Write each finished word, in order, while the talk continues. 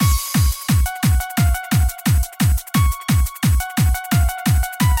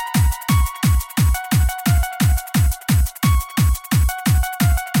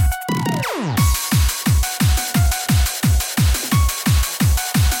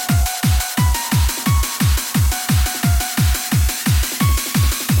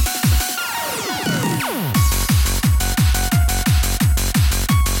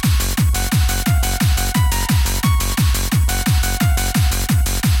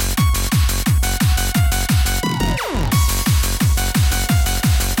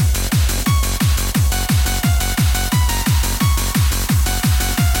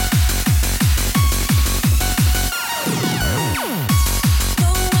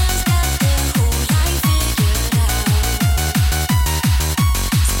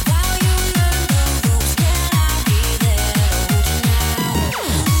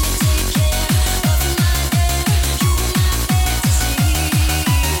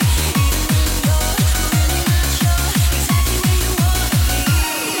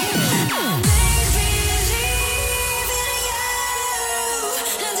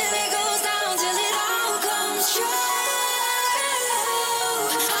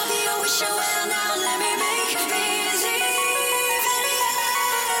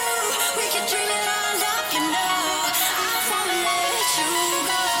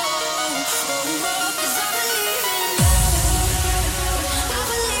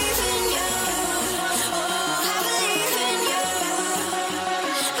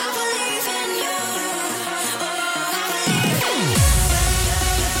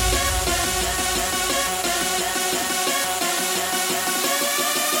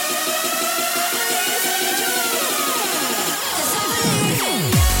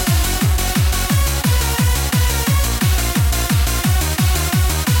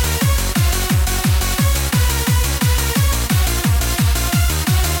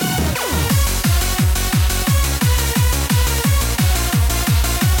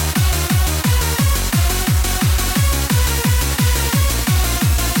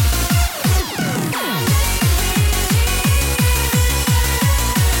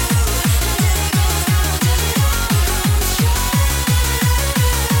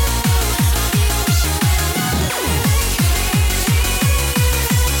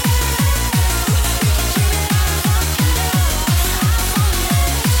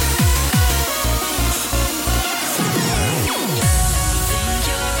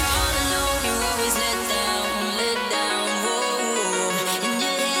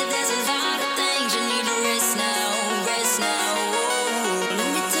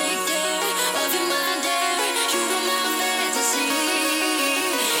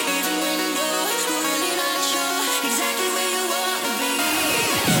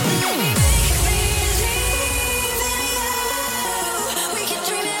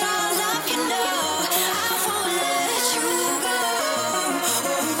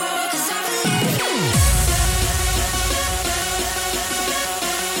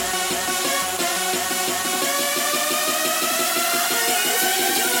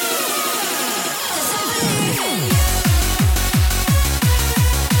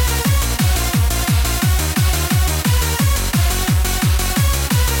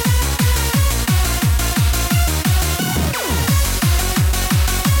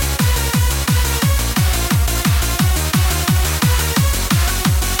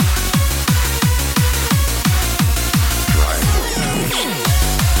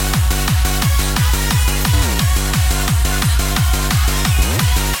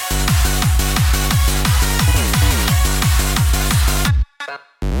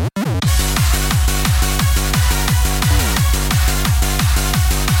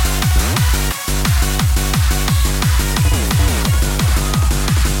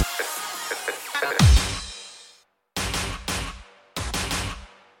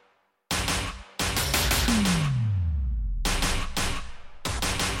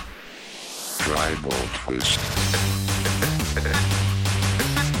tribal twist.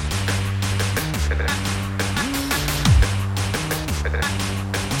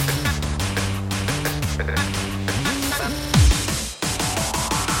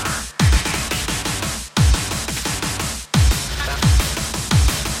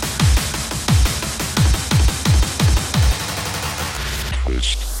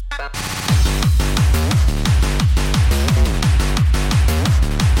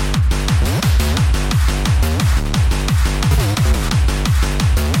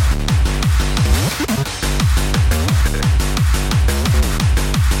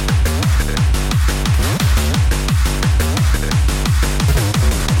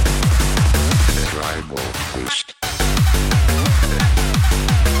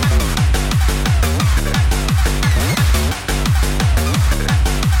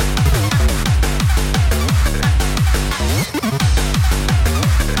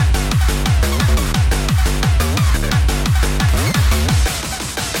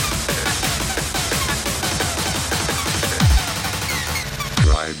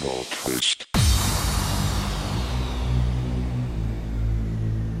 Tribal twist.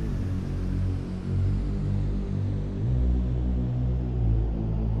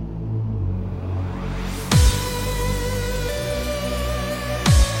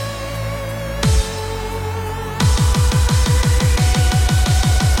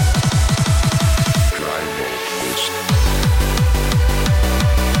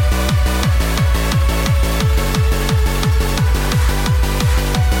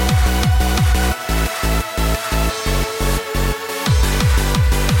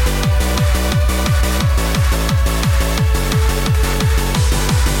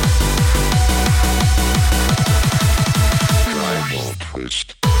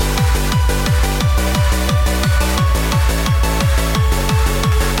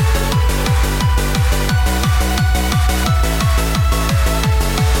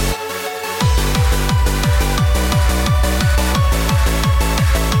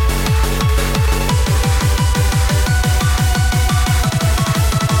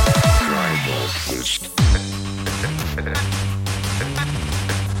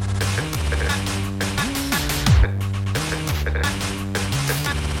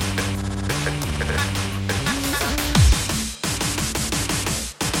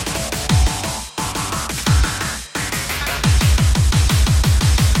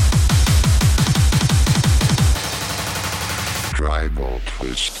 tribal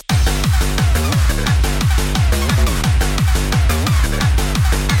twist.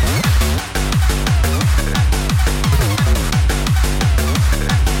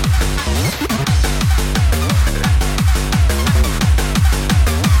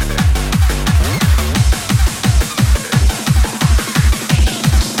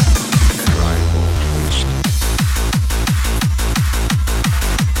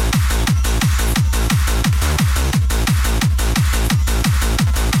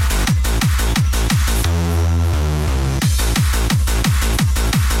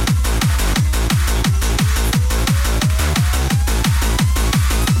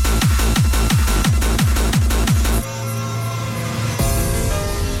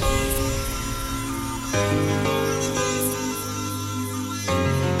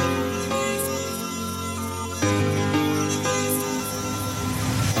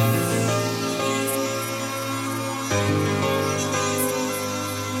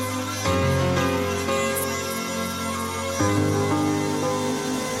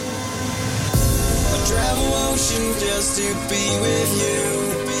 Just to be with you,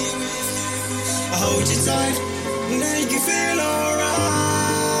 I hold you tight, make you feel alright.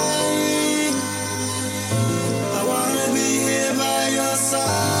 I wanna be here by your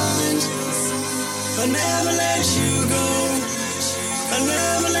side. I'll never let you go. I'll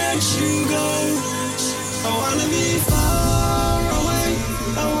never let you go. I wanna be far away.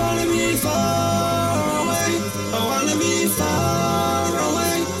 I wanna be far away. I wanna be far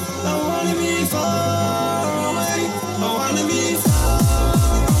away. I wanna be far.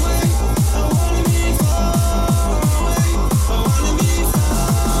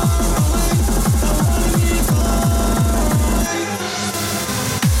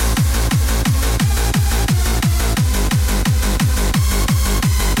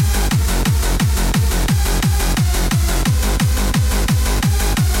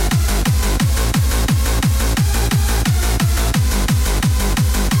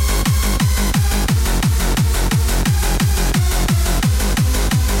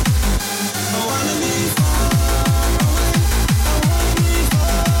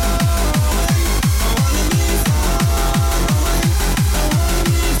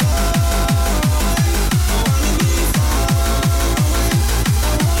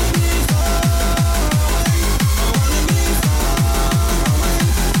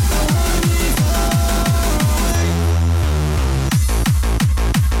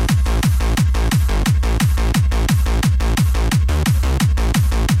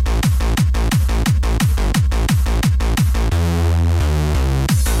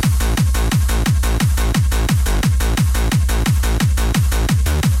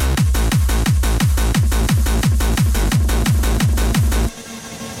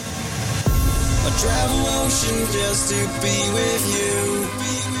 Just to be with you,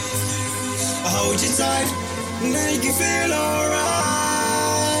 I hold you tight, make you feel alright.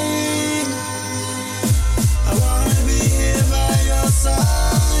 I wanna be here by your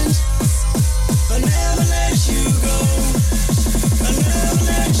side. I'll never let you go. I'll never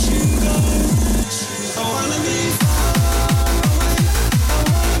let you go. I wanna be far away. I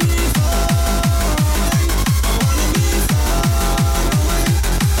wanna be far away. I wanna be far away. I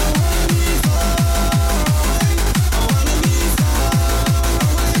wanna be far.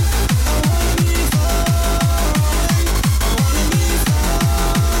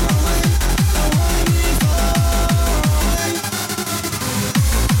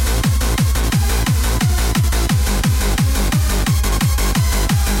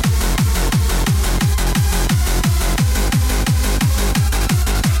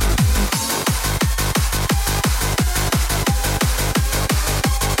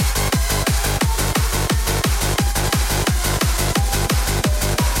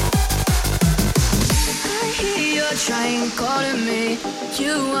 Trying, calling me,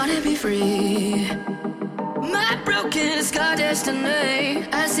 you wanna be free. My broken scar destiny,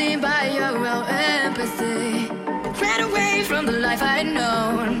 I see by your own empathy. Ran away from the life I'd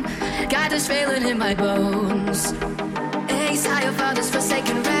known, got this feeling in my bones. Exile for this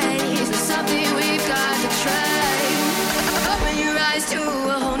forsaken race, it's something we've got to try. Open your eyes to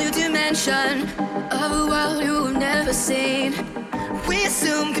a whole new dimension of a world you've never seen. We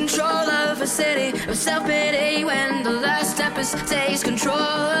assume control of a city of self-pity when the last tempest takes control,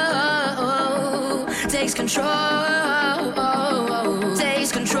 takes control,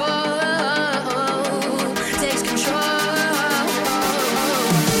 takes control, takes control.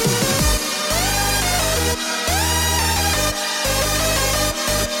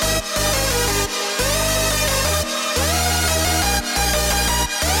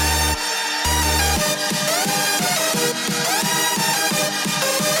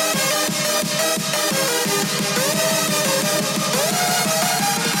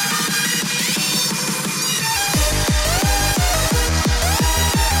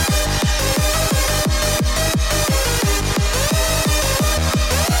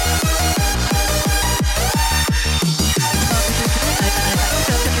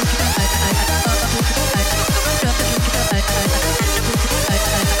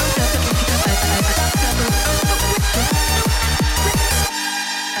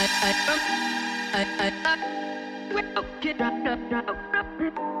 I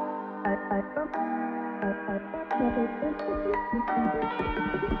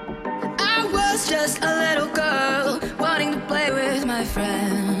was just a little girl wanting to play with my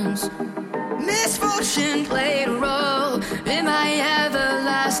friends. Misfortune played a role in my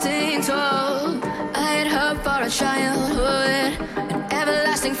everlasting toll. I had hoped for a childhood, an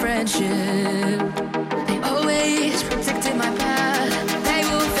everlasting friendship. They always protected my path, they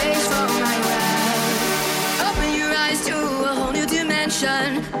will face for my wrath. Open your eyes to a whole new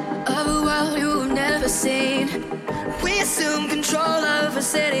dimension of a world you've never seen. We assume control of a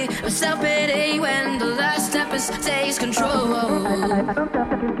city, of self-pity when the last tempest takes control.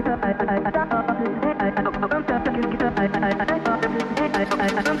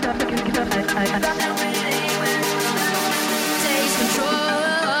 Takes control,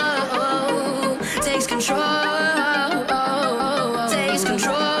 takes control, takes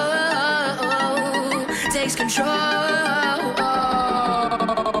control, takes control.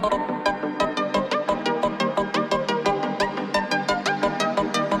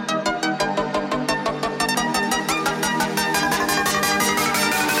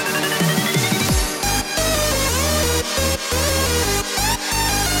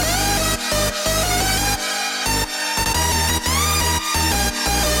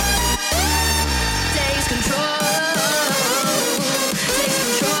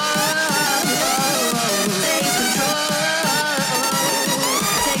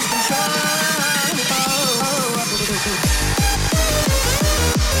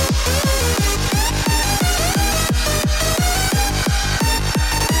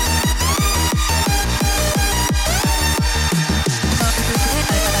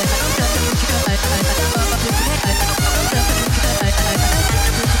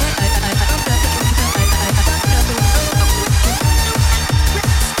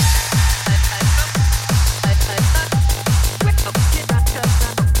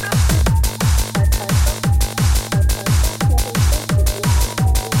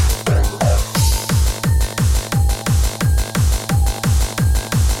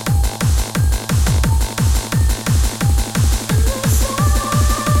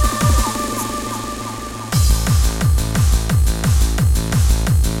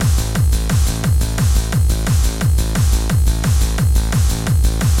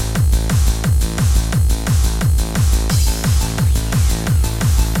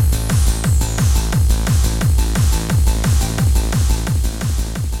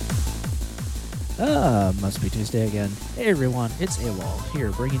 Must be Tuesday again. Hey everyone, it's AWOL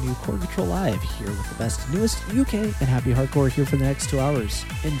here, bringing you Core Control Live, here with the best, newest UK and happy hardcore here for the next 2 hours.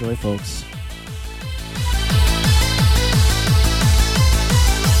 Enjoy, folks.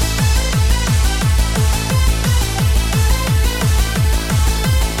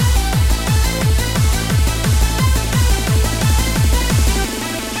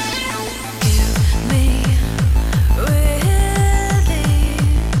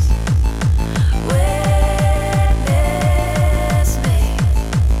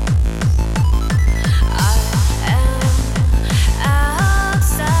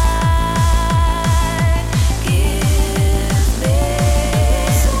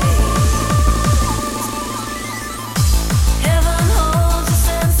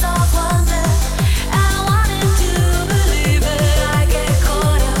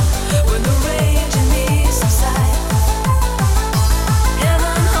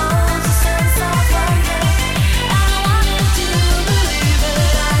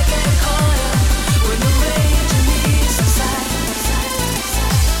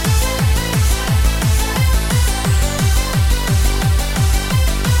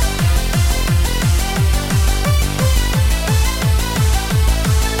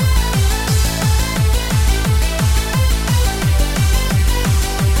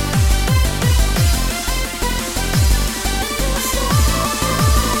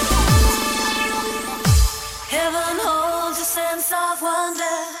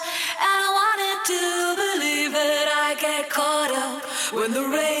 When the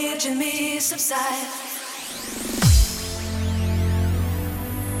rage in me subsides.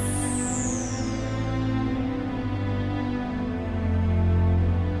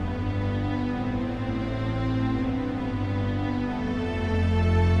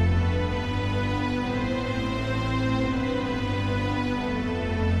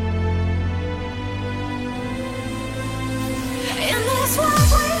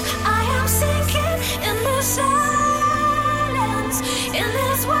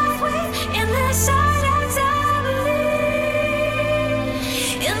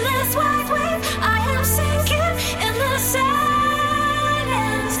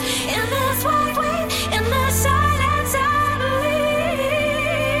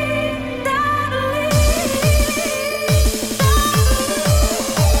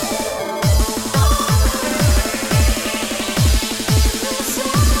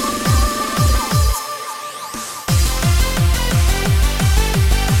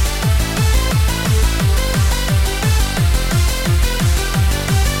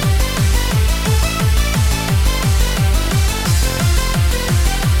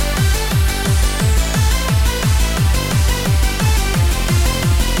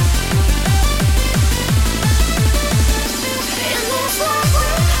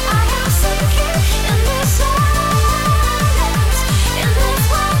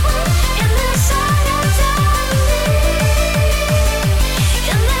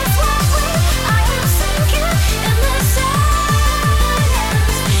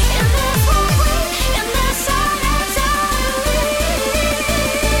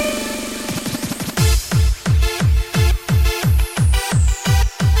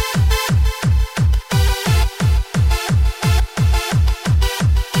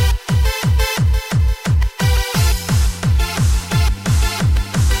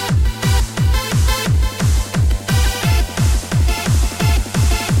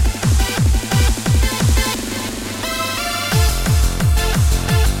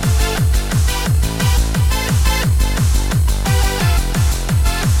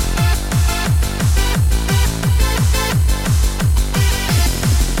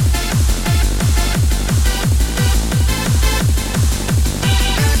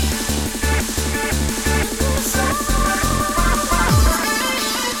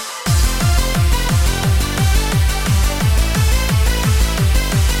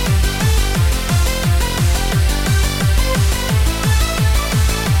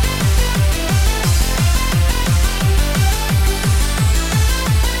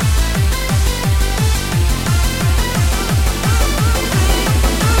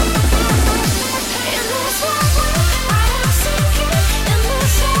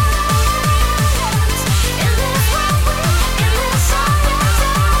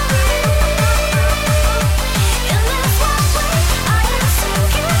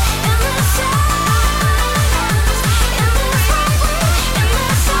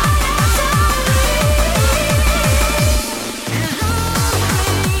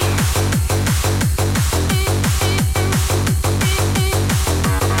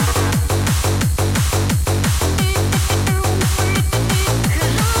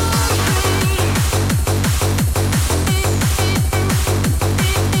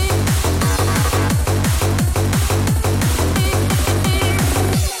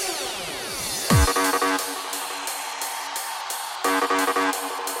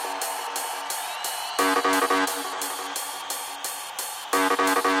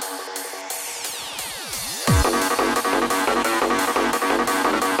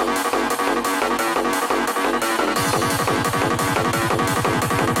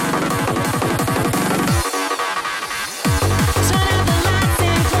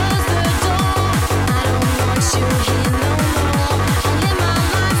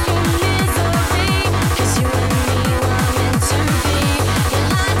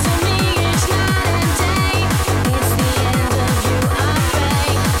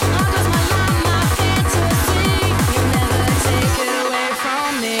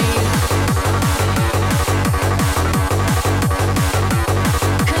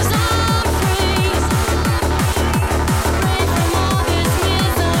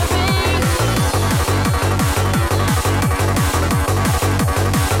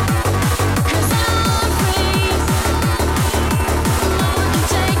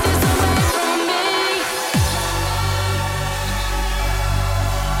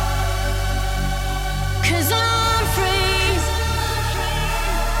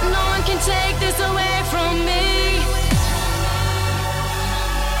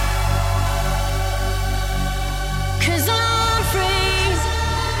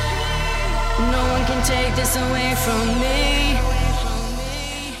 can take this away from me.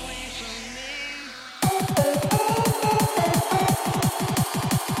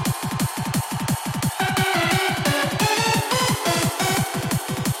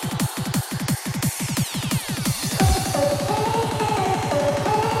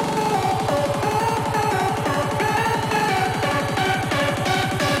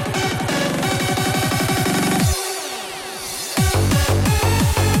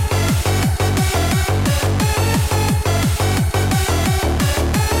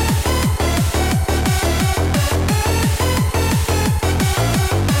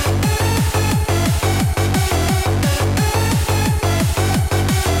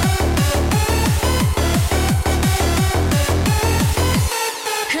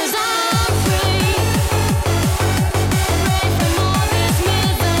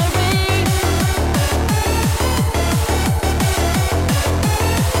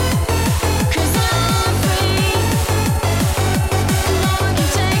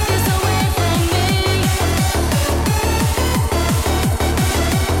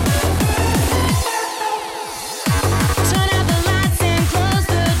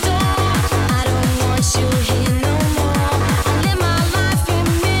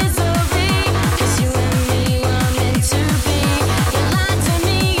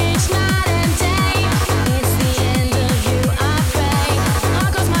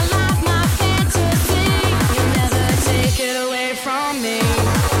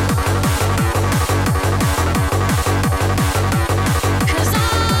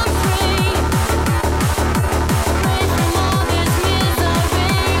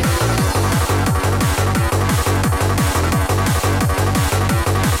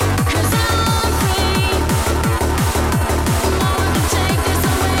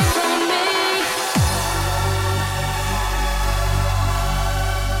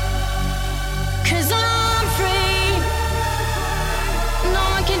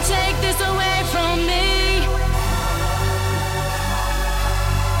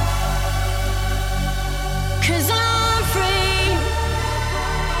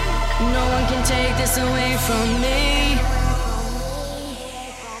 Take this away from me.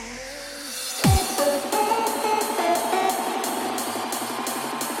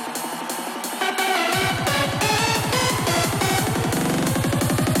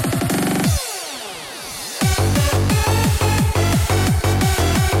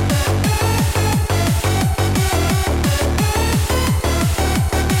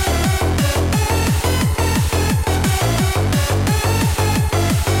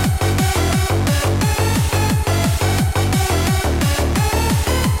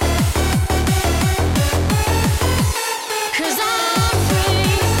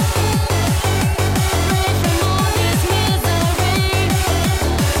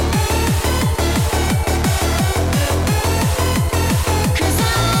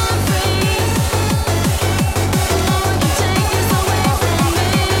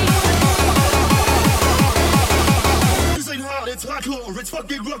 It's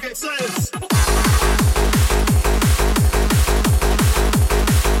fucking rocket science.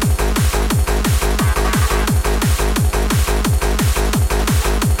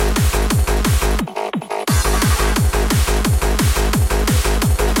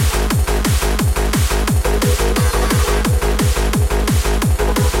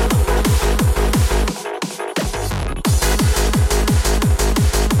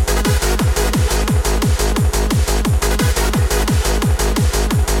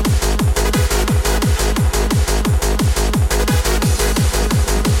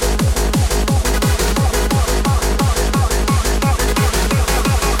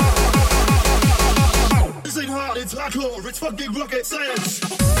 It's fucking rocket science.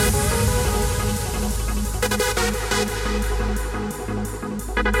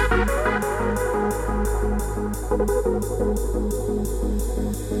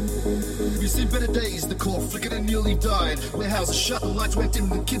 We've seen better days, the core flickered and nearly died. Warehouses shut, the lights went dim,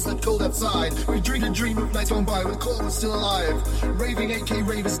 the kids slept cold outside. We dreamed a dream of nights gone by when the core was still alive. Raving 8K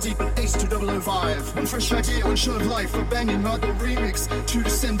ravers deep in Ace 2005. One fresh idea, one shot of life, a banging hardcore remix. To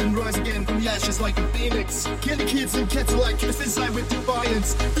descend and rise again from the ashes like a phoenix. Candy kids and cats alike, kiss inside with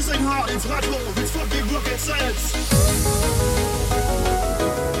defiance. This ain't hard, it's hardcore, it's fucking rocket science.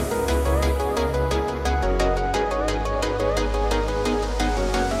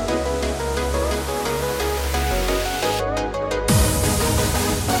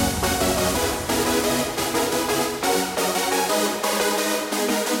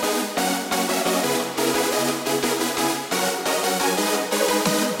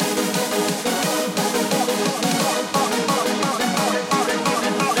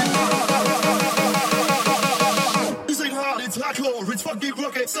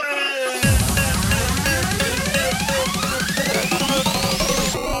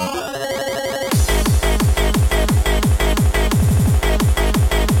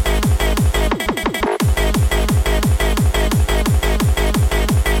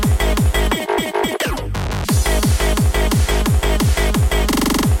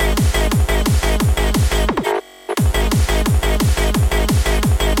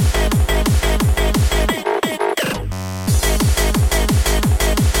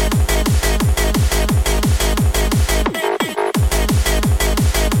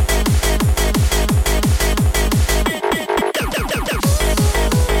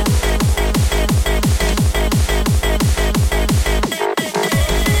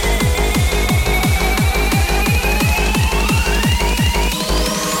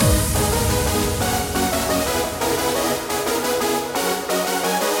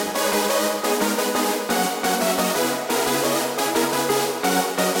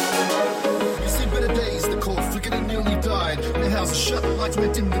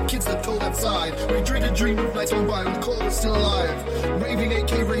 wetting the kids that cold outside. We drink a dream of nights gone by when the core was still alive. Raving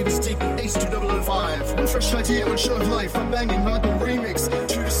 8K ravers deep in Ace 2005. One fresh idea, one show of life, a banging hardcore remix.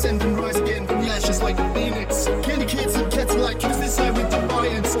 True descend and rise again from the ashes like a phoenix. Candy kids and cats alike, use this side with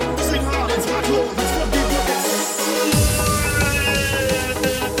defiance. Sing hard, it's black hole, it's what we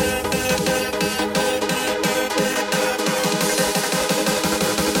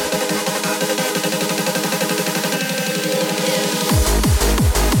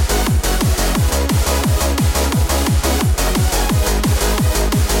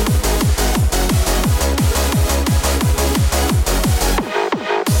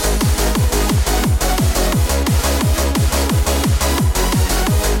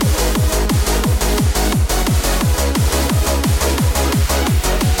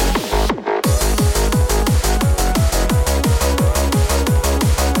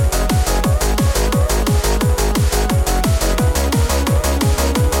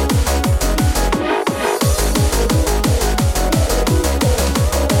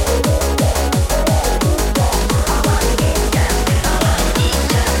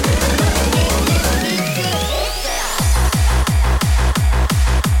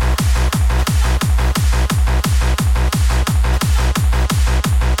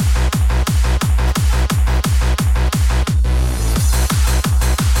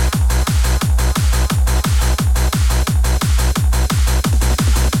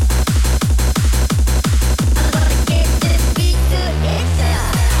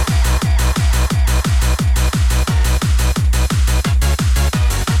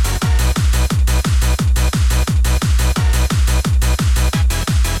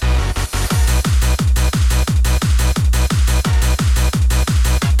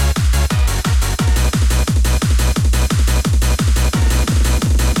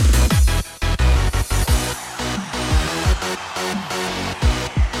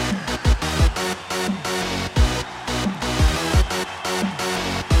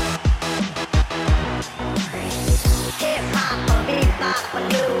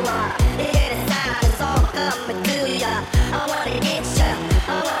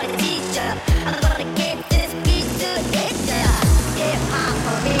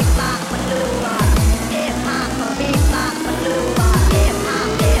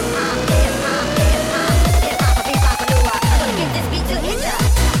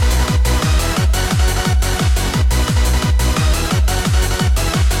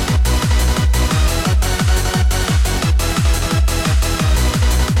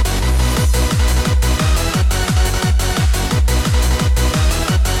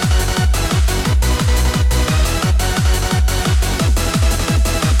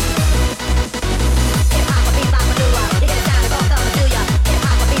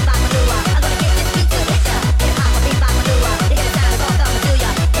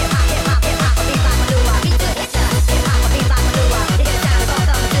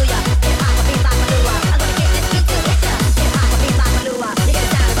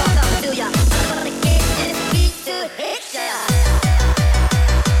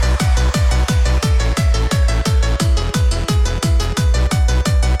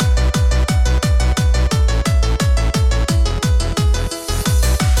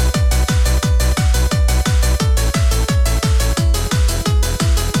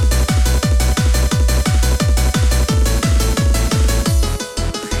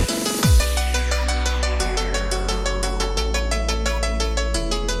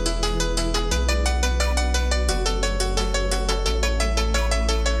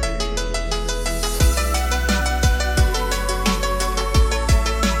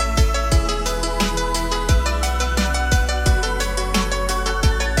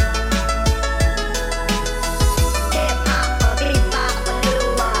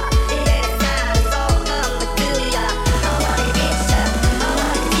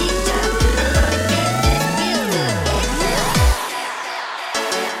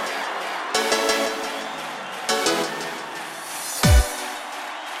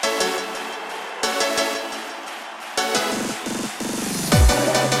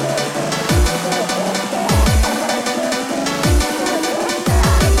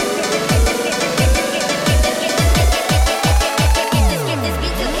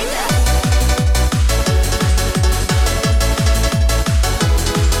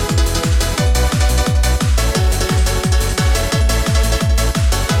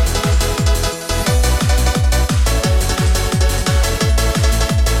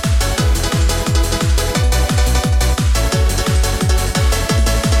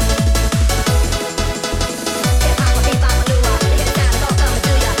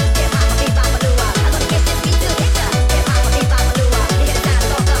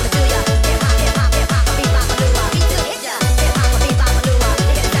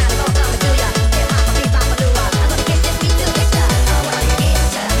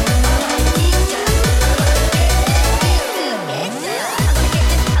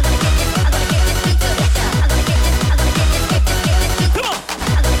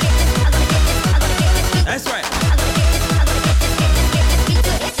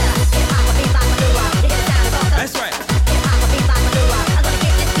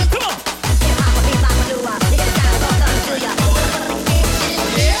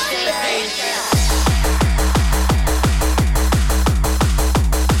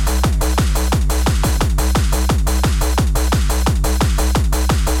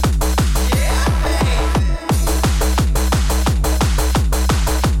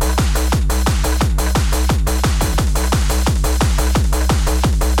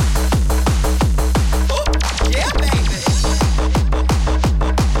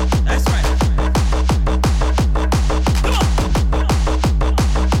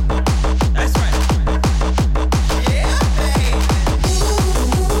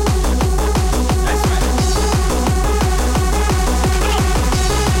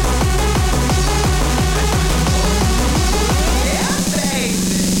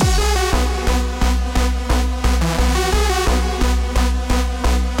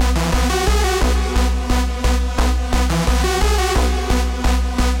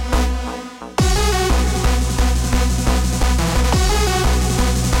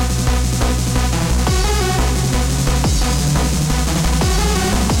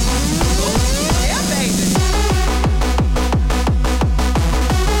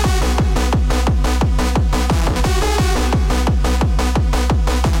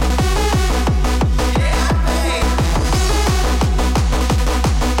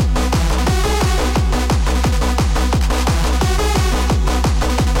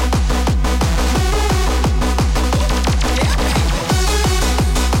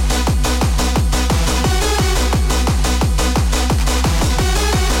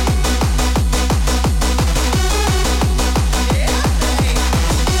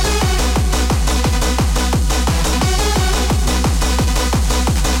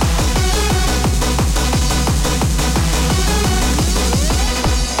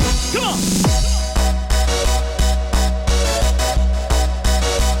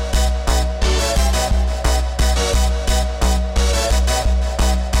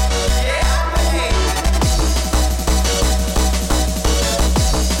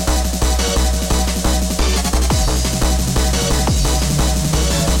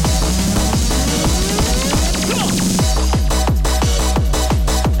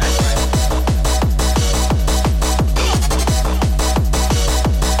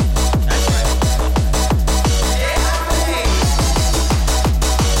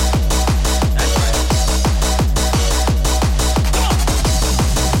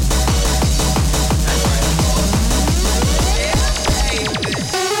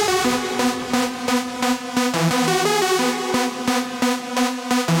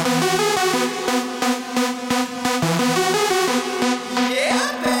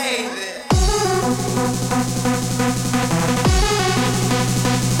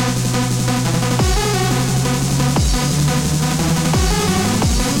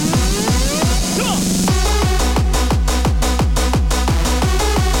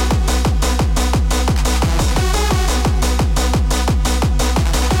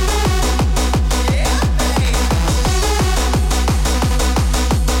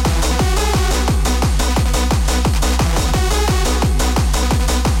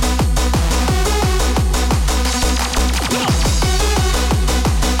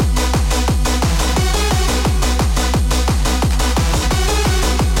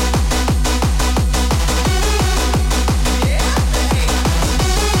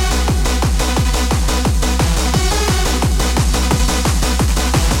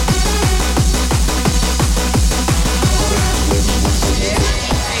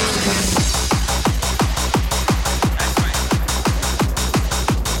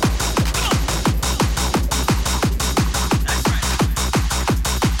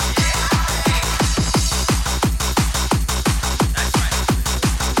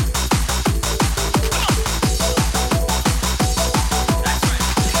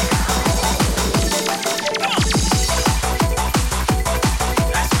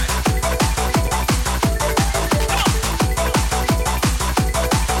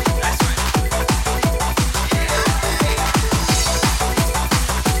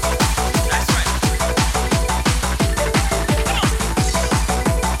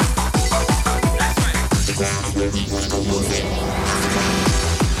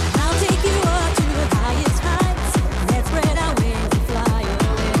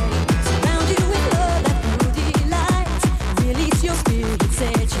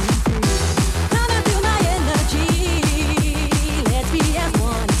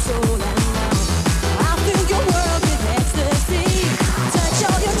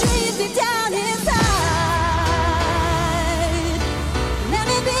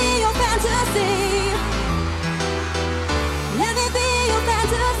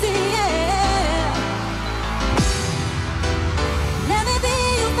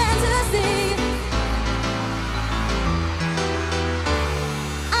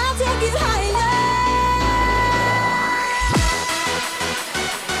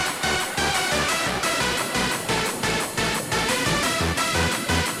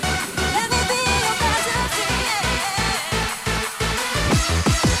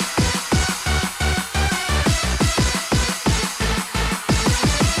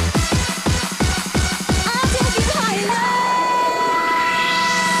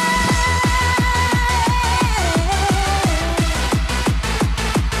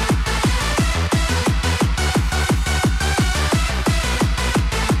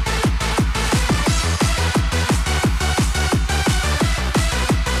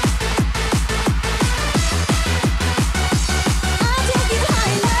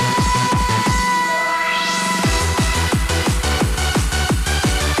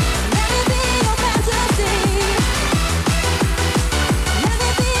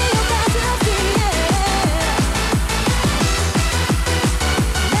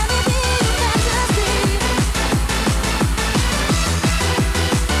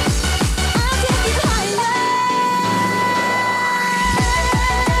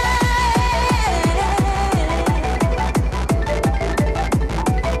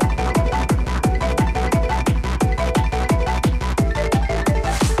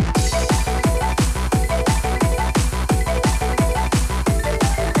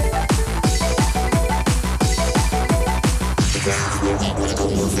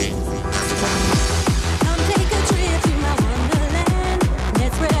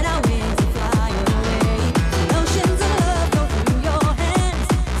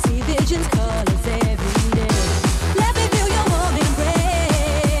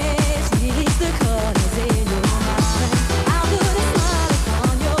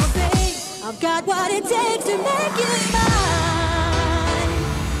got what it takes to make you mine.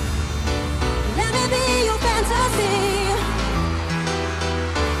 Let me be your fantasy.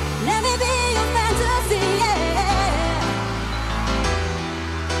 Let me be your fantasy, yeah.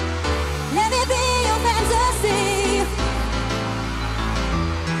 Let me be your fantasy.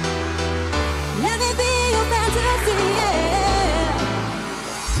 Let me be your fantasy, yeah.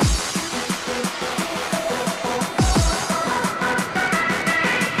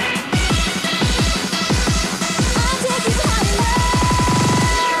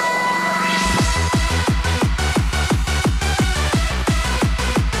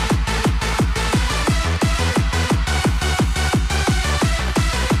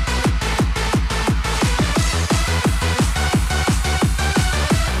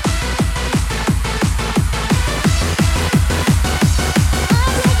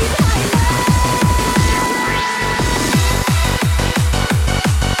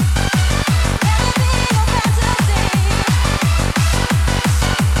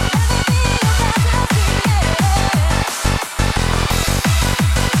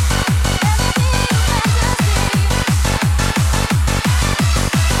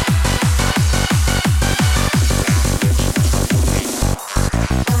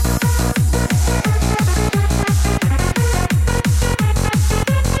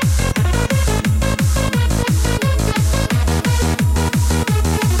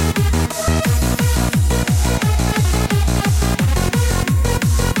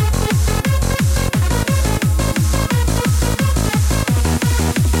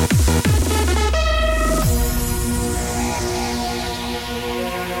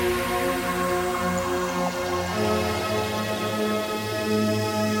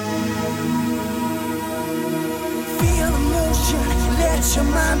 Let your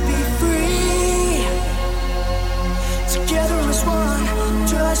mind be free. Together as one,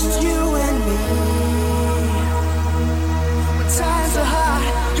 just you and me. When times are hard,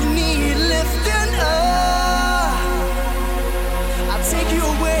 you need lifting up. I'll take you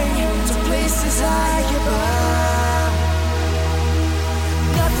away to places high above.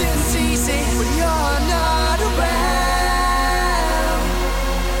 Nothing's easy when you're not around.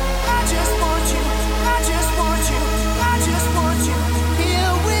 I just want you, I just want you, I just want you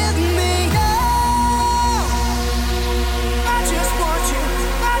here with me.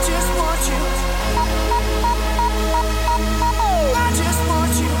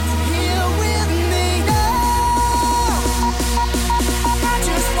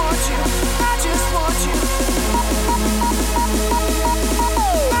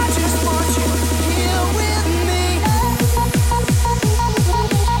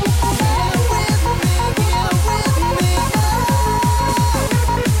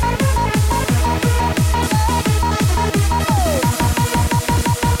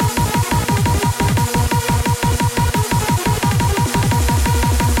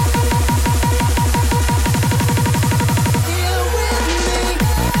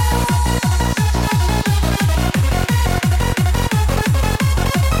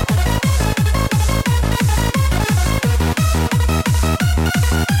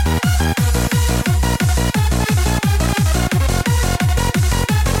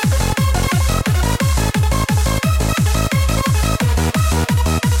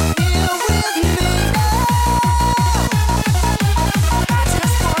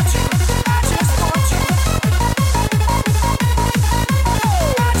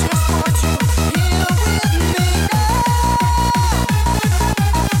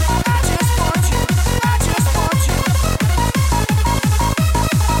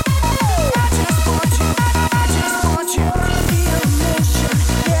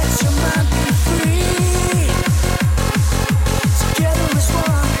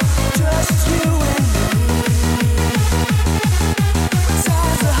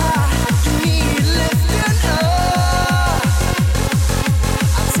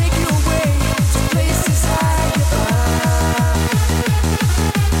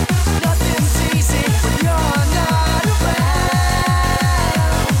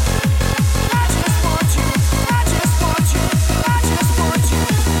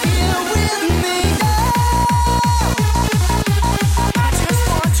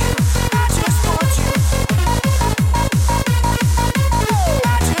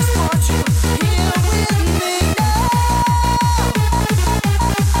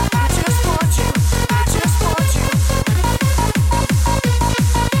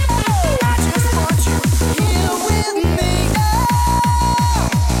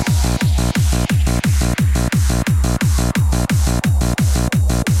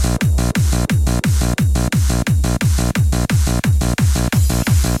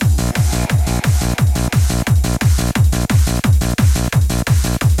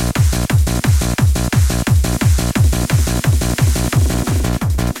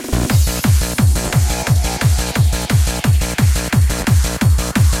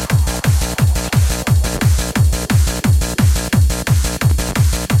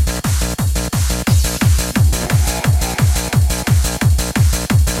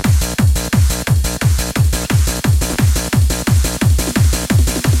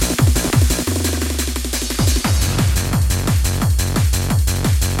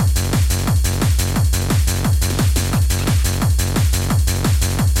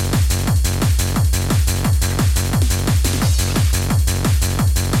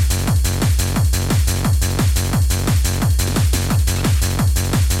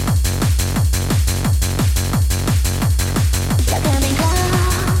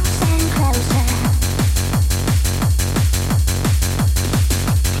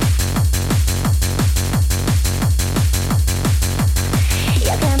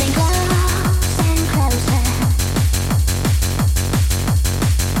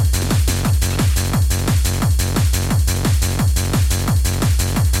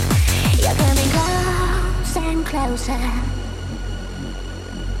 closer,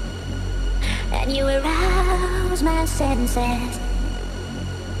 and you arouse my senses.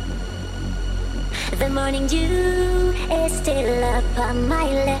 The morning dew is still upon my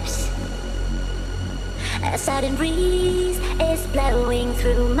lips. A sudden breeze is blowing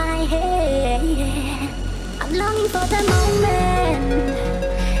through my hair. I'm longing for the moment,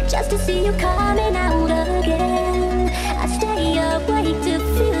 just to see you coming out again. I stay awake to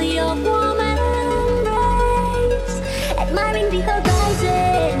feel your warm embrace, admiring the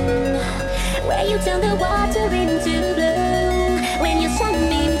horizon, where you turn the water into blue. When your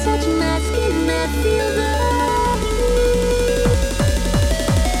sunbeam touch my skin, I feel the heat.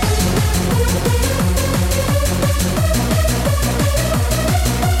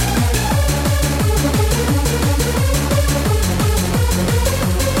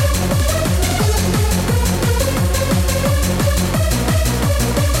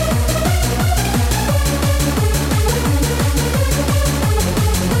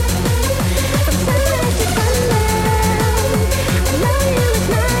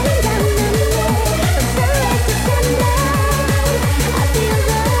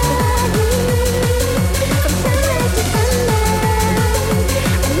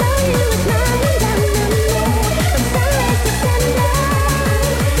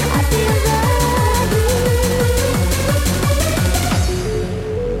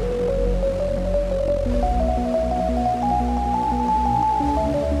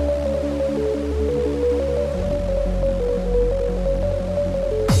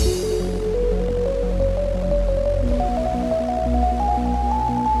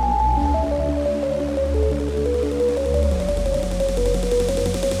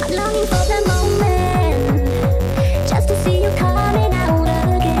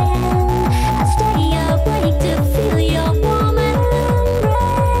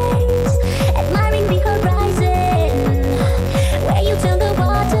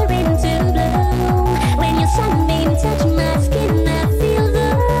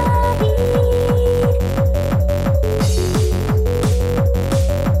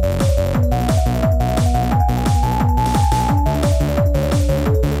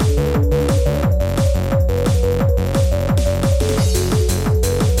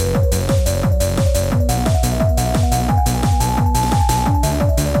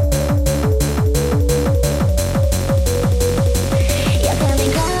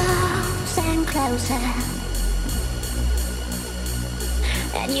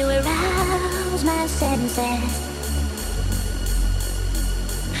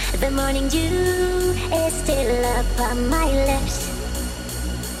 The morning dew is still upon my lips.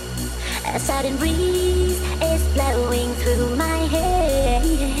 A sudden breeze is blowing through my hair.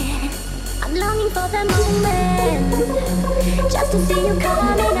 I'm longing for the moment, just to see you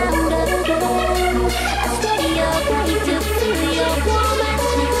coming out again. I stay awake to feel your warm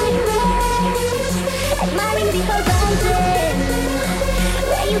embrace, admiring the horizon,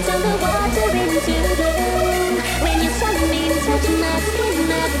 where you turn the water into blue. When your sunbeam touch my skin,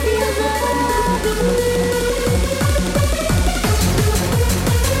 I feel the heat.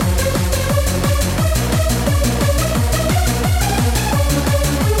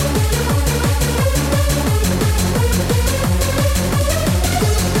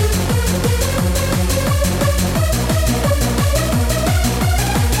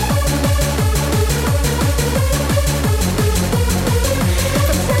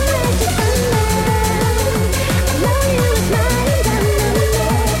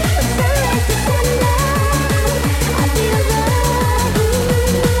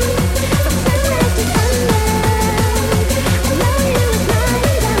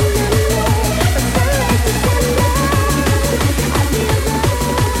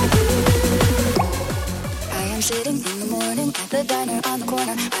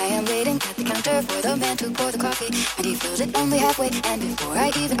 Only halfway, and before I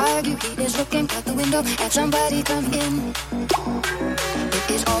even argue, he is looking out the window at somebody come in.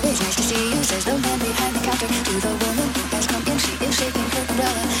 It is always nice to see you, says the man behind the counter to the woman who has come in. She is shaking her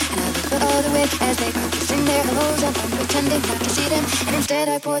umbrella, and I look the other way as they are kissing their hellos up. I'm pretending not to see them, and instead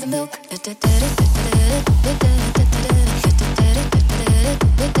I pour the milk.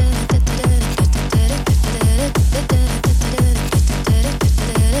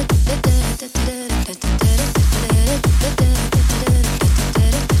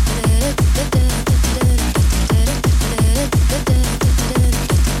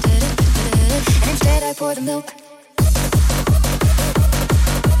 Pour the milk.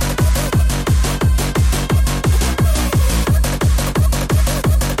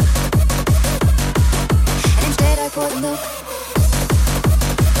 And instead I pour the milk.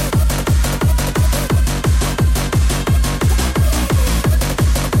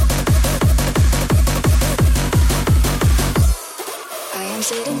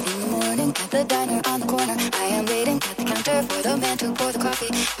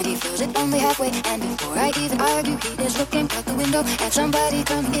 And he fills it only halfway. And before I even argue, he is looking out the window at somebody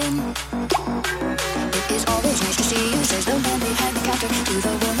come in. It is always nice to see you, says the man behind the counter to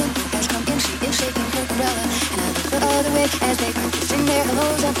the woman who has come in. She is shaking her umbrella, and I look the other way as they are kissing their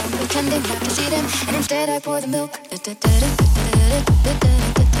hellos up. I'm pretending not to see them, and instead I pour the milk.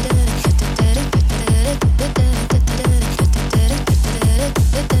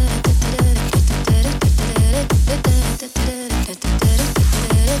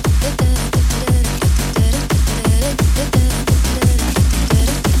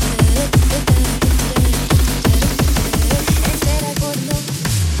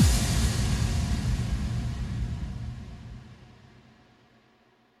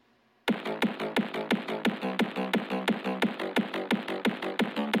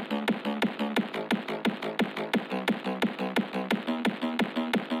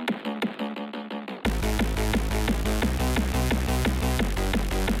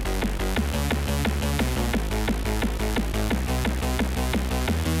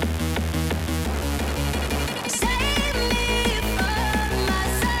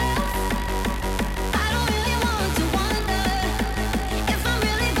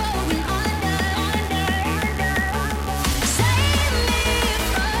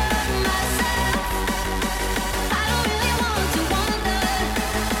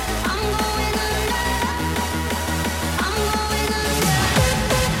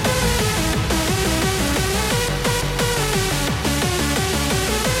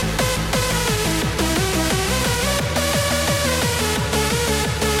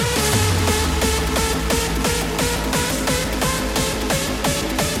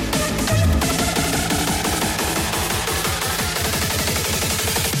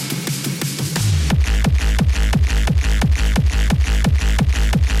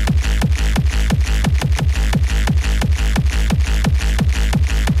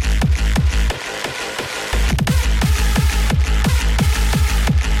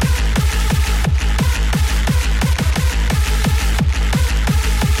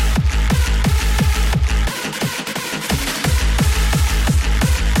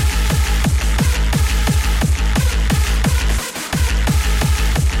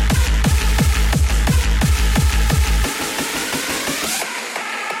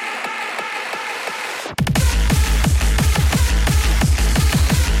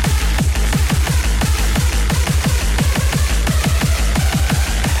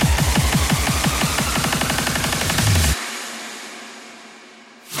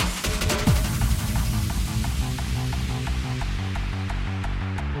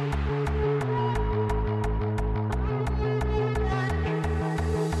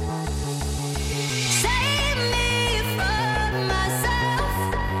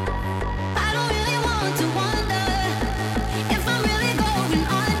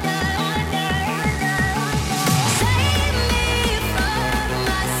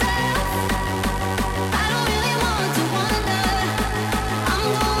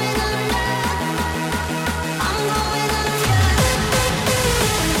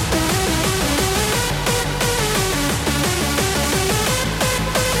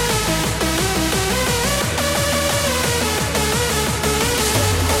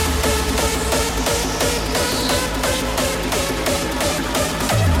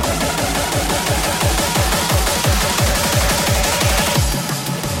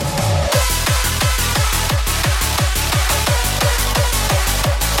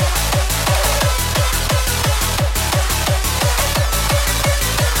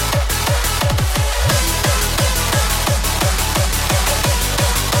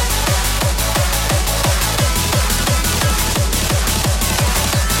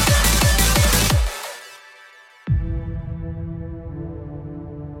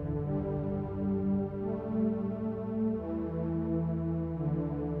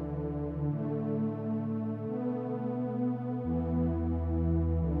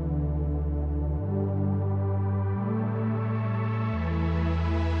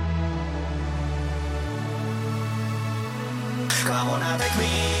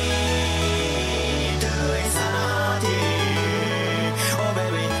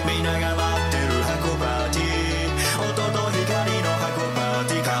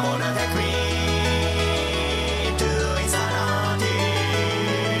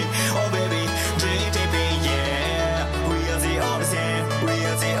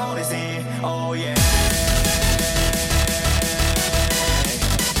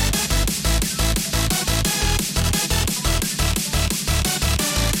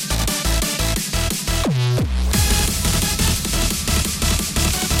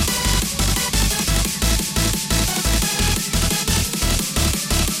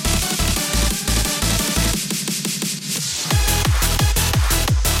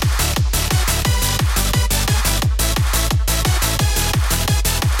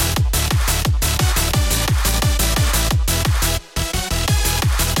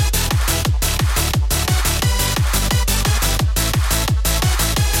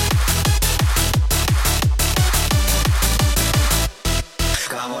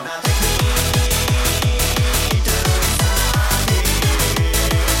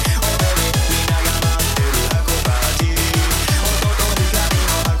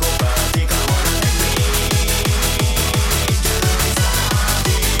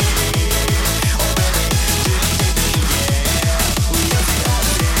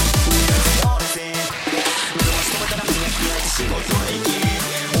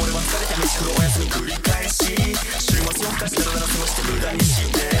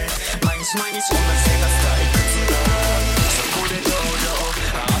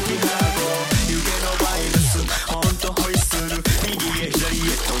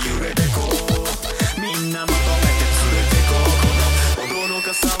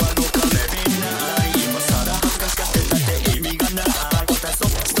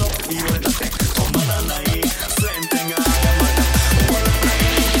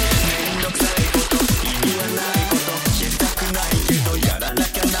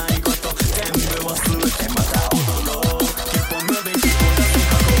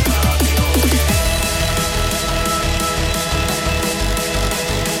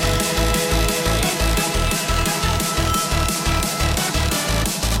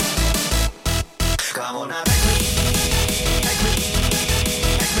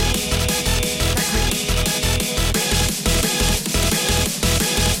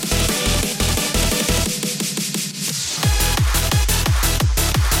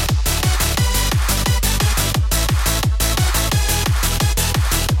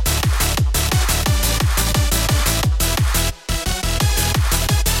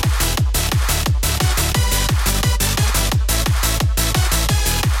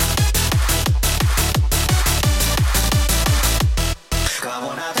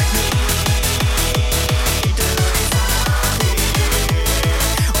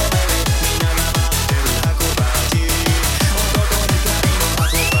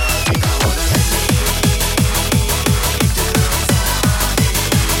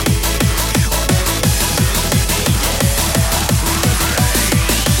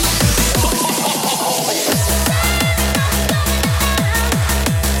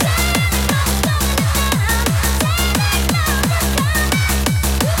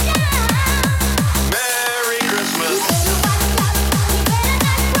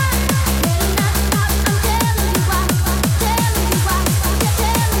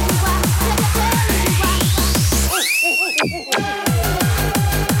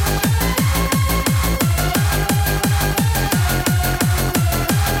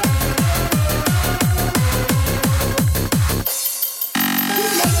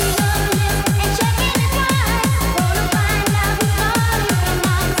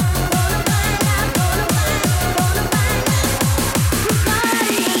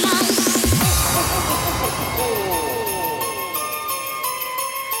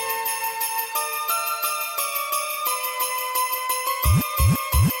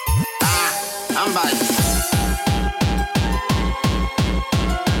 I'm bad.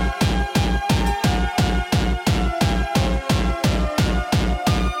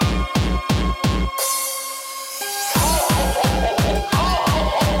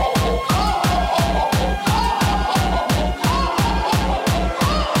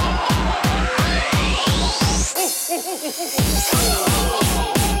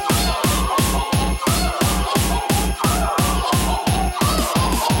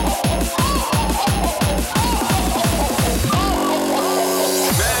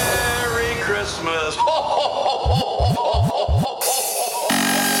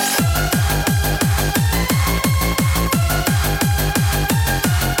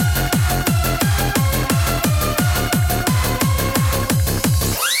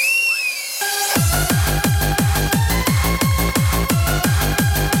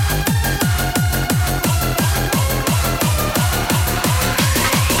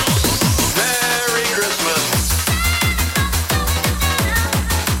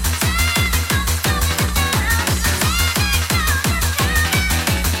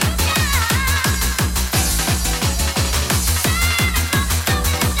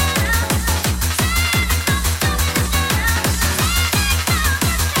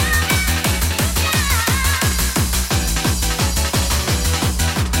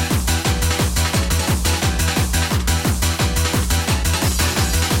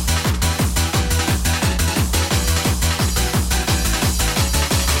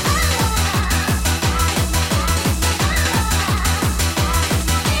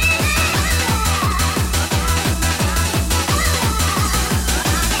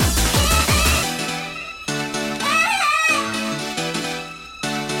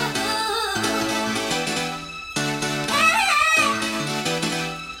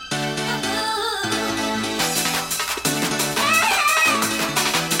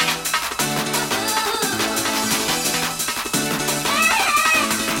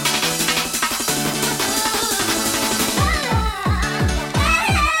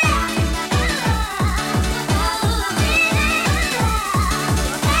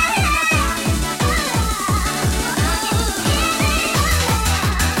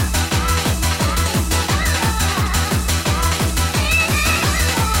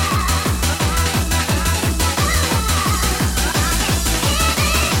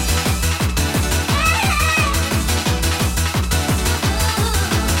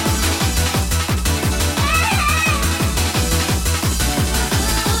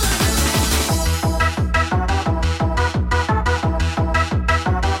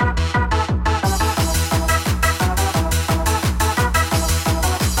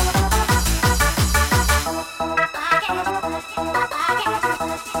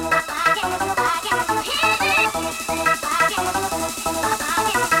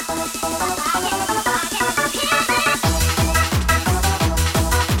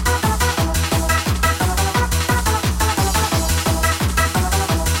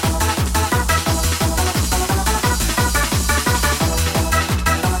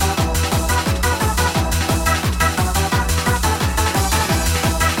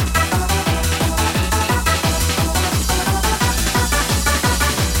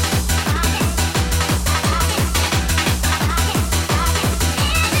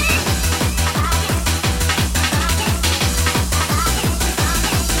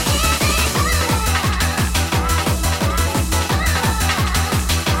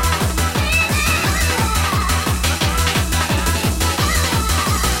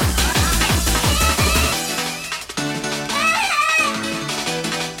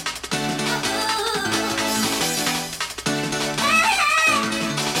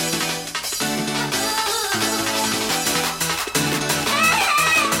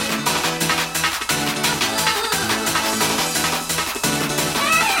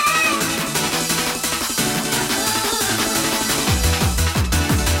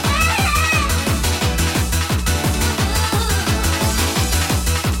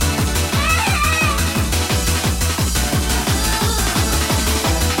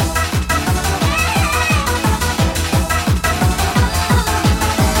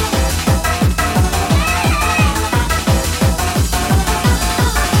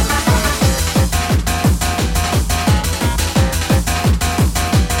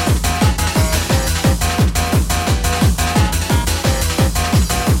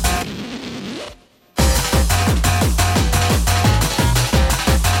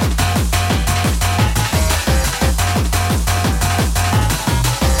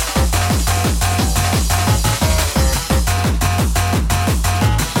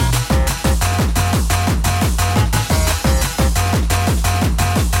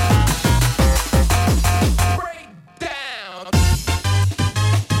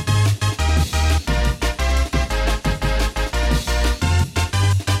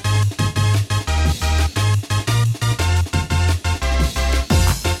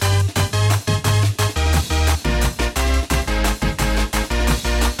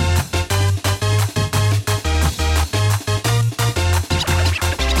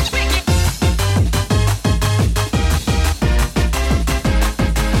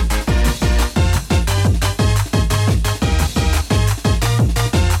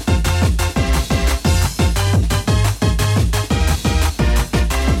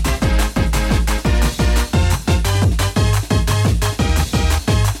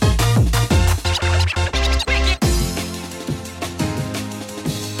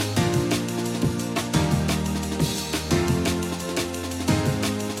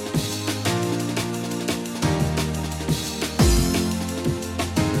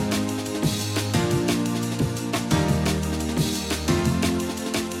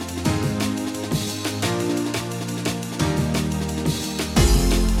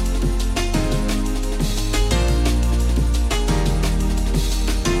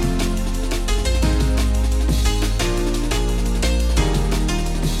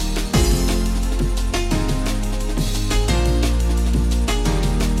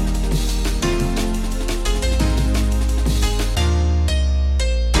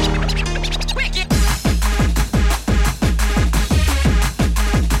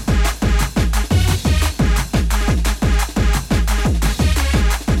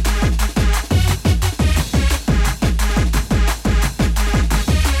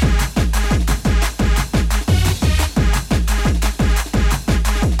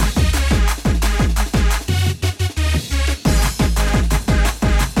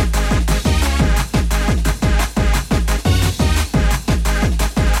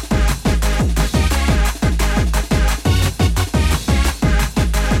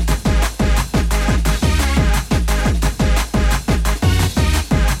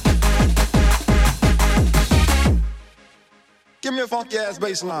 freaky ass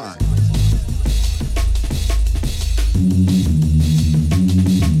bass line.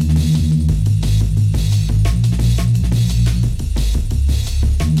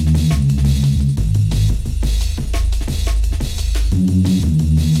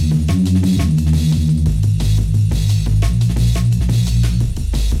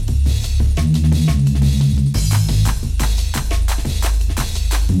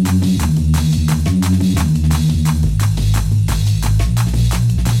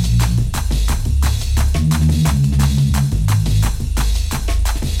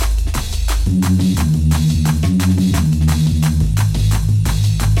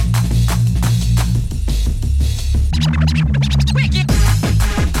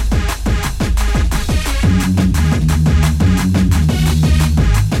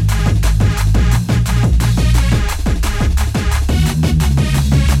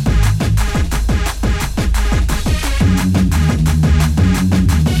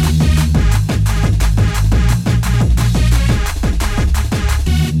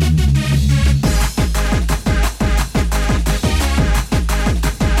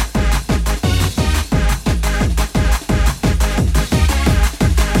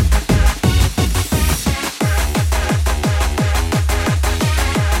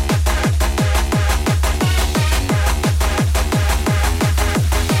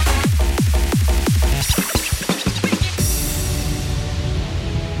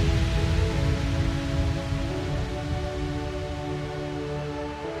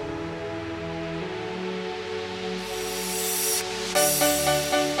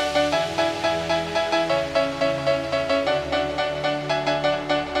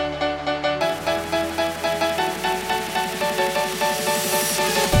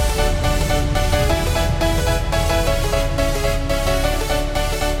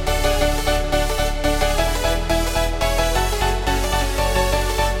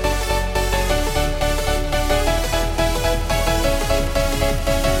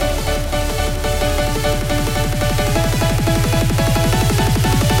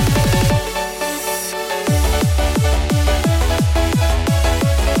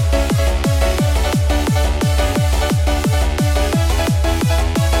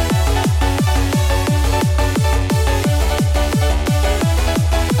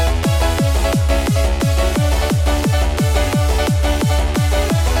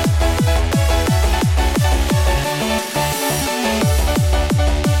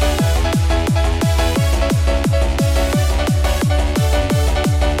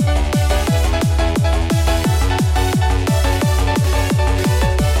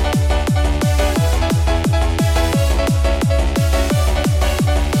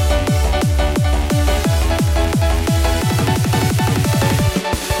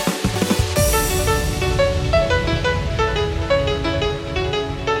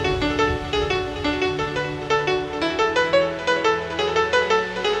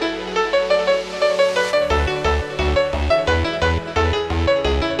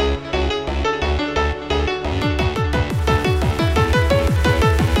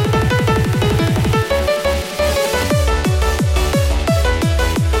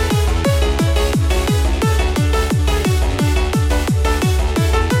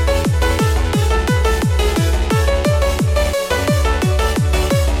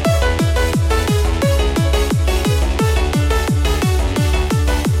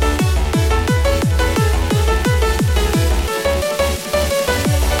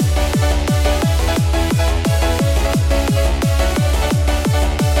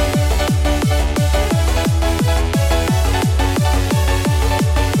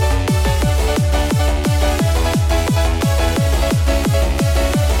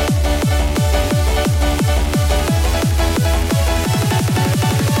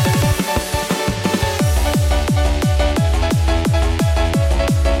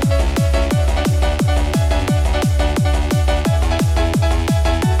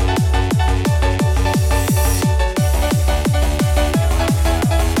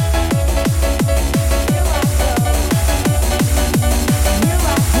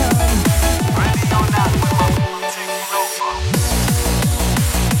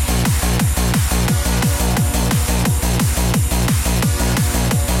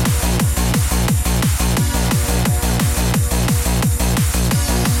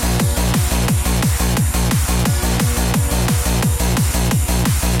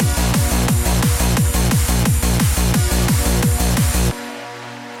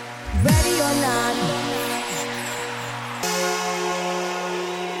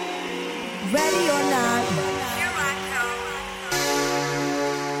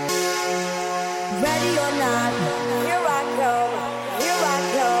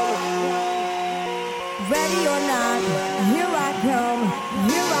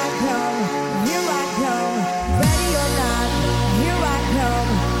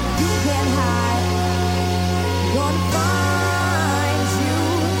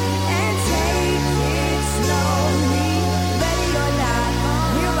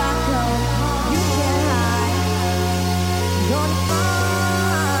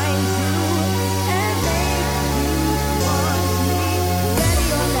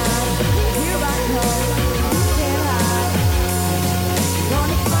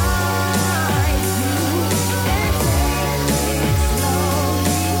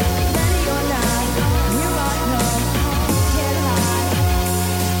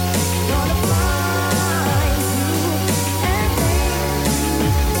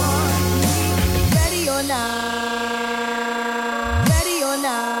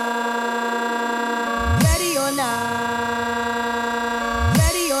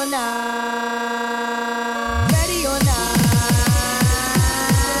 not? Ready or not?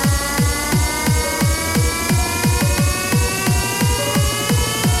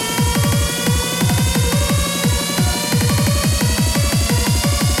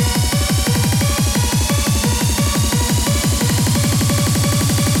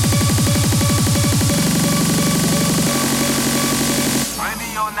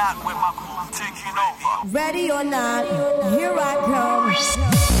 Ready or not, here I come.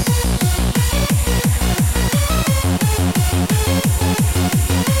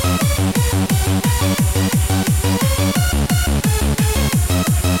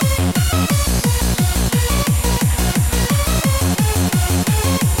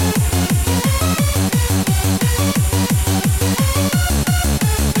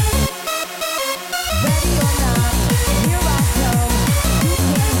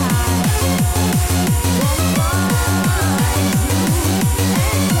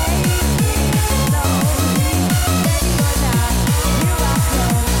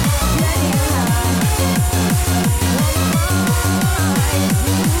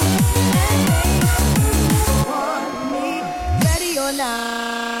 Ready or not?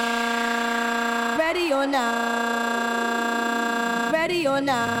 Ready or not? Ready or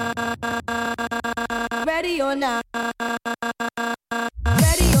not? Ready or not?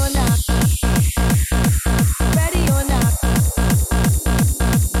 Ready or not? Ready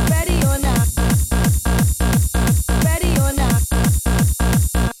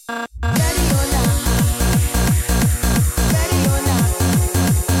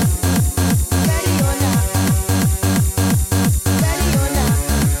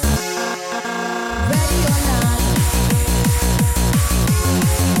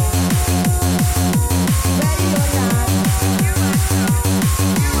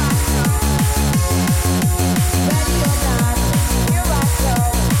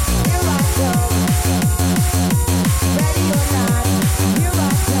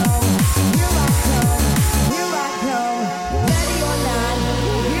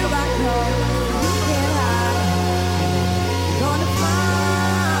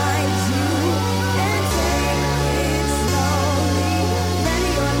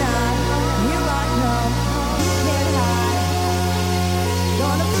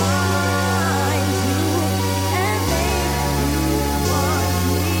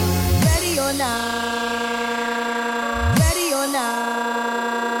or not? Ready or not?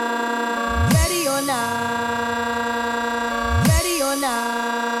 Ready or not? Ready or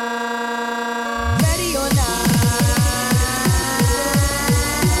not? Ready or not?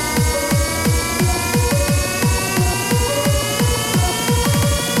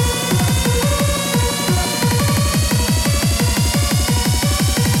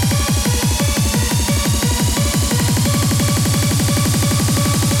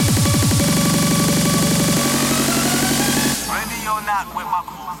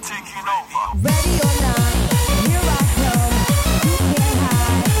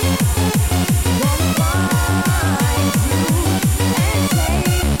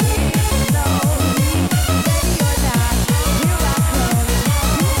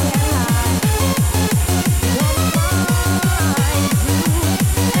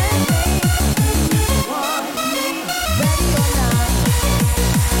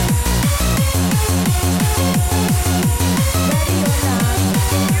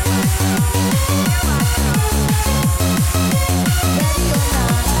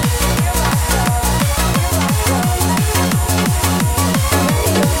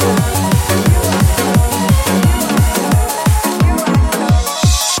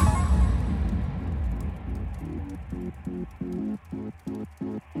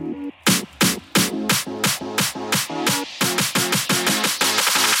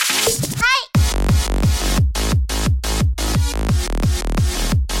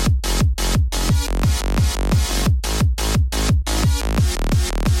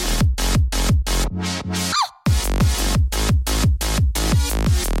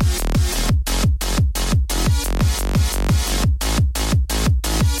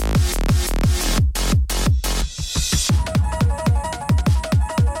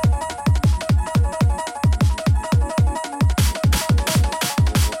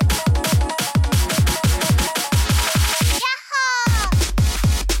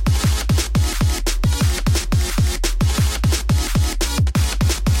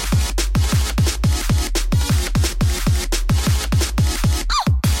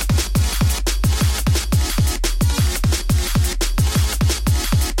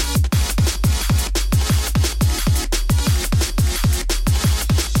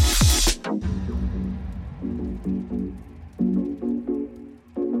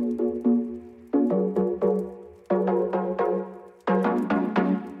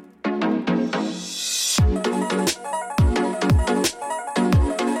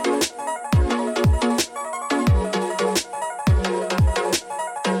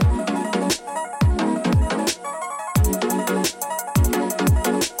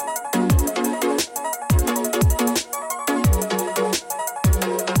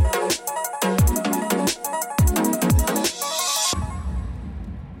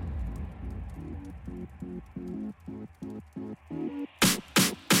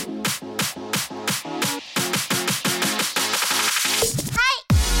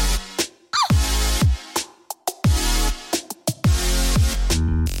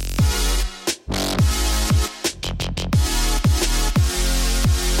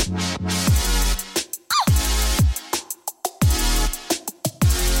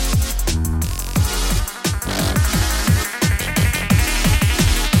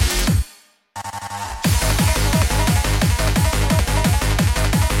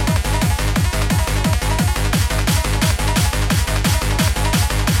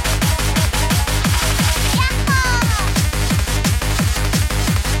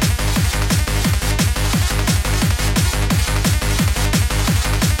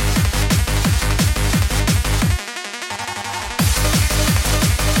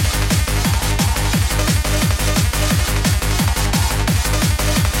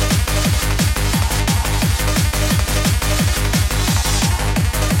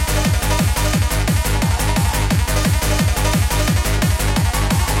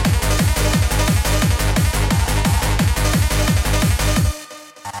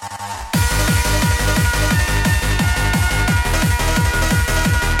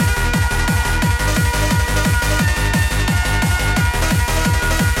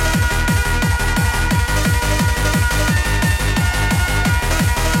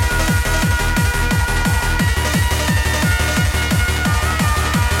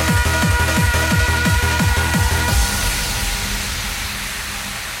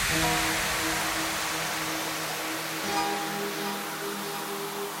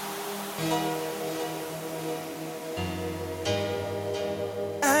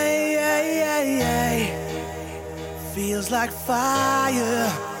 Feels like fire.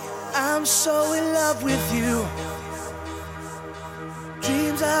 I'm so in love with you.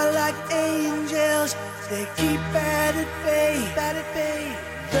 Dreams are like angels. They keep at bay.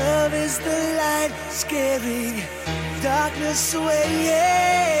 Love is the light, scaring darkness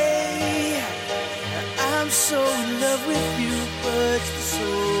away. I'm so in love with you, but the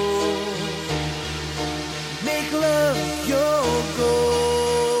soul. Make love your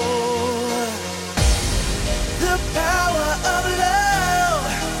goal. The power of love,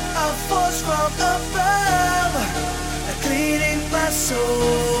 a force from above, cleaning my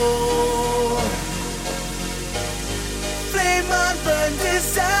soul. Flame on burn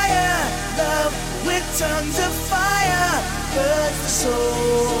desire, love with tongues of fire, burns the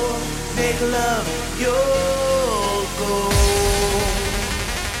soul. Make love your goal.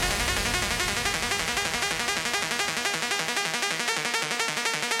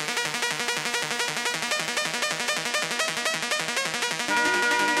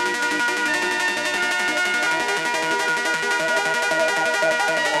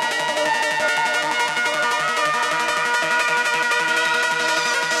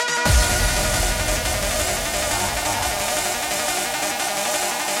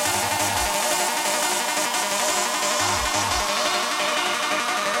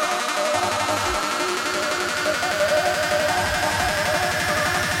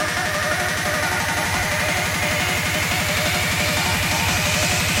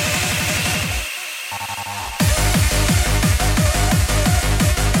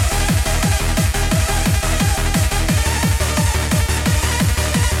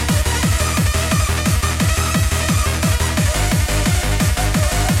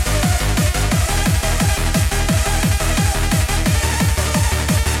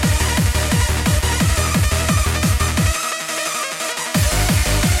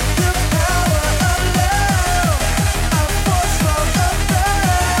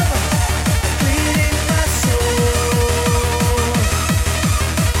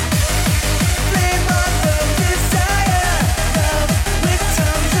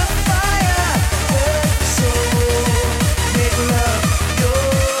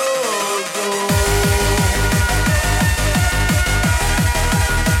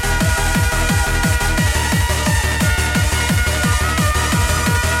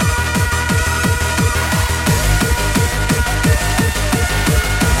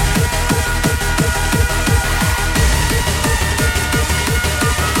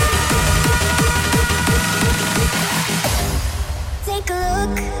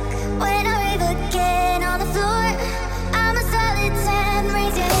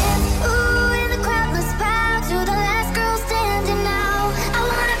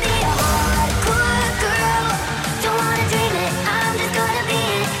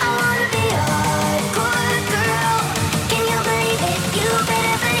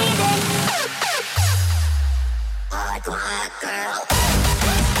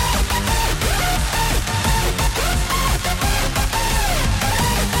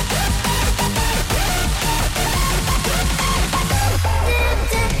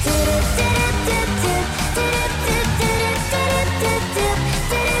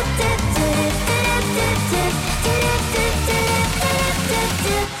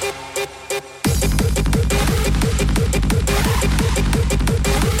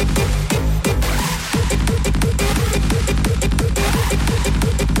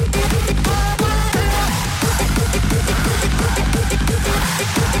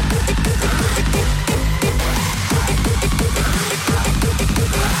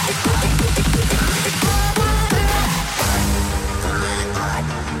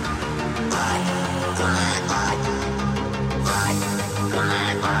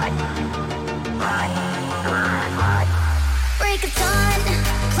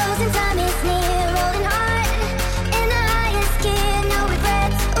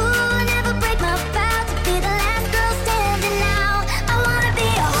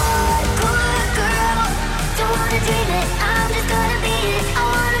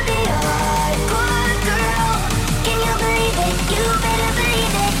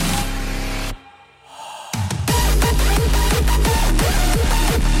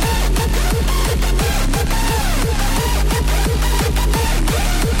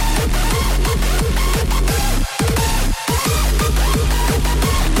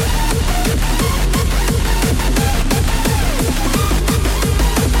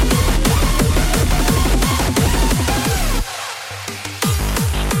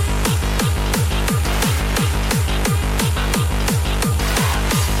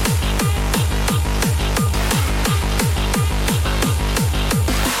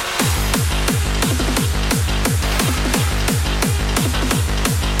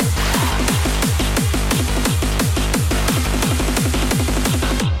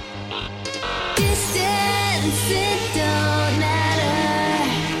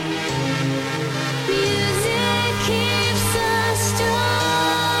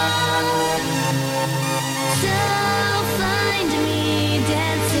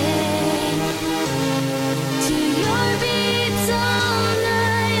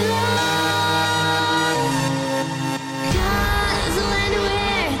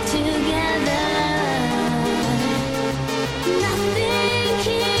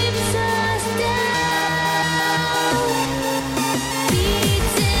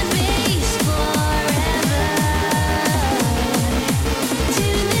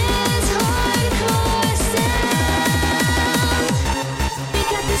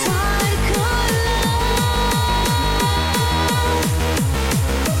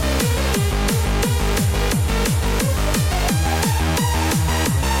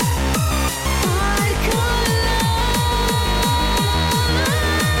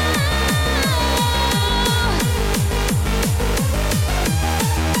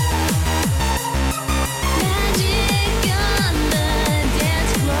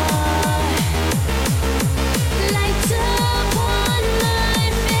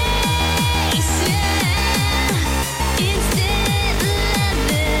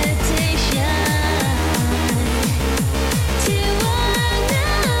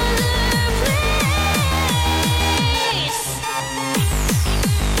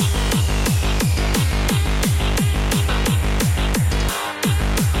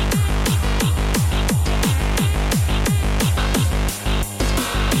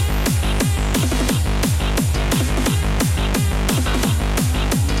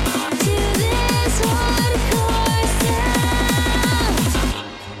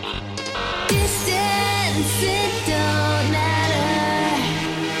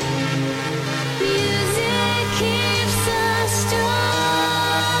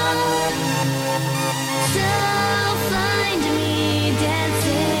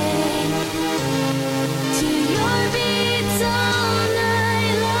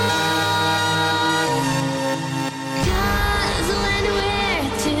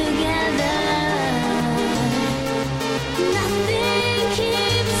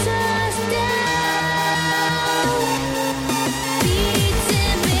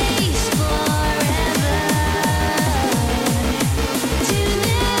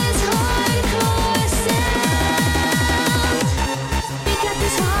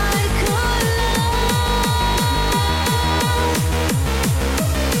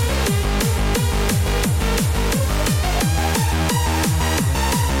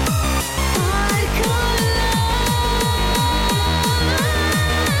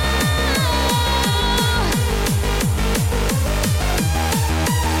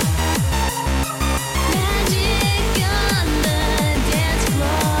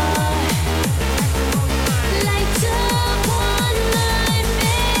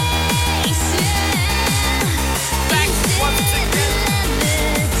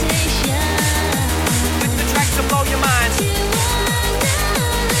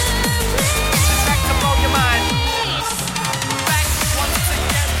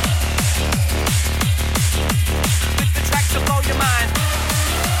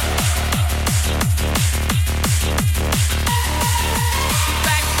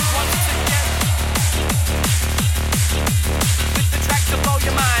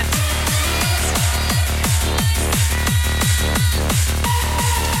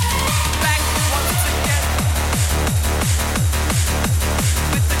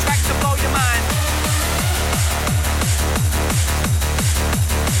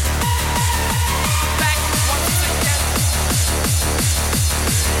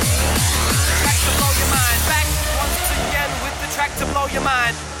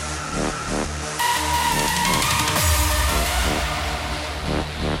 Party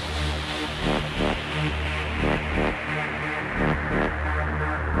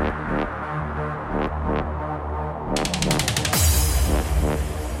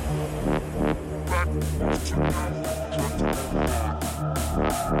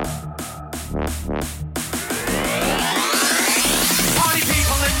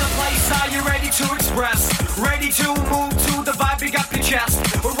people in the place, are you ready to express? Ready to move to the vibe, big up your chest.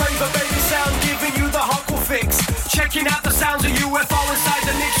 A raver baby sound giving you the hardcore fix. Checking out the sounds of UFO inside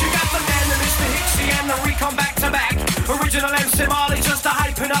the mix. You got the man, the Mr. Hixie and the Recon back to back. Original MC Marley just a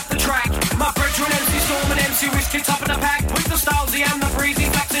hyping up the track. My brethren MC Storm and MC Whiskey top of the pack. With the Stylesy and the Breezy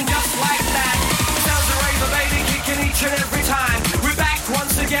flexing just like that. Sounds of raver baby kicking each and every time. We're back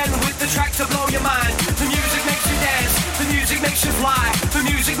once again with the track to blow your mind. The music makes you dance, the music makes you fly. The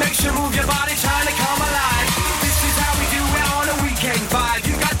music makes you move your body, trying to come alive. This is how we do it on a weekend vibe.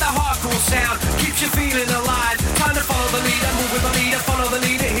 You got the hardcore sound, keeps you feeling alive. Time to follow the leader, move with the leader, follow the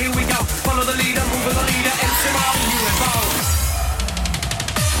leader, here we go. Follow the leader, move with the leader, MC Marley UFO.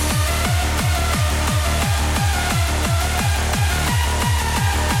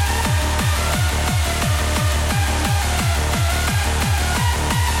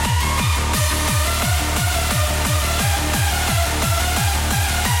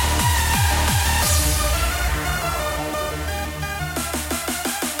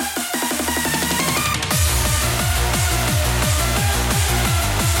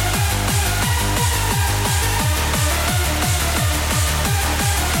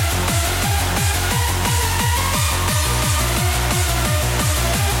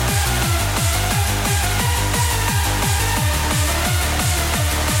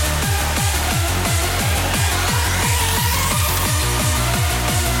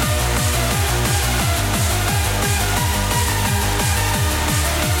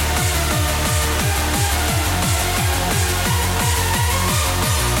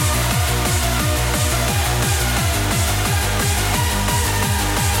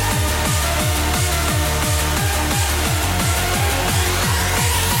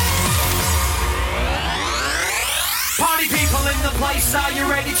 Are you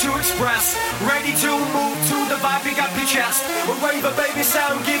ready to express? Ready to move to the vibe, big up your chest. A raver baby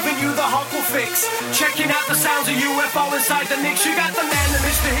sound giving you the hardcore fix. Checking out the sounds of UFO inside the mix. You got the man, the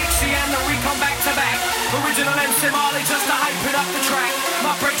Mr. Hixie and the Recon back to back. Original MC Marley just to hyping up the track.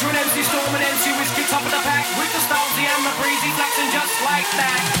 My brethren MC Storm and MC Whiskey top of the pack. With the Stylesy and the Breezy flexing just like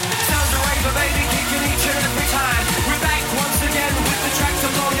that. Sounds of raver baby kicking each and every time. We're back once again with the track to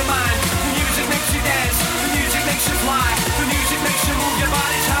blow your mind. The music makes you dance, the music makes you fly. The music makes you move your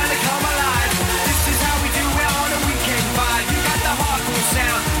body, trying to come alive. This is how we do it on a weekend vibe. You got the hardcore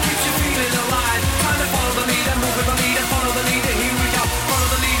sound, keeps you feeling alive. Time to follow the leader, move with the leader, follow the leader, here we go. Follow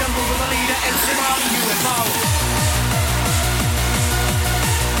the leader, move with the leader, MC Marley UFO.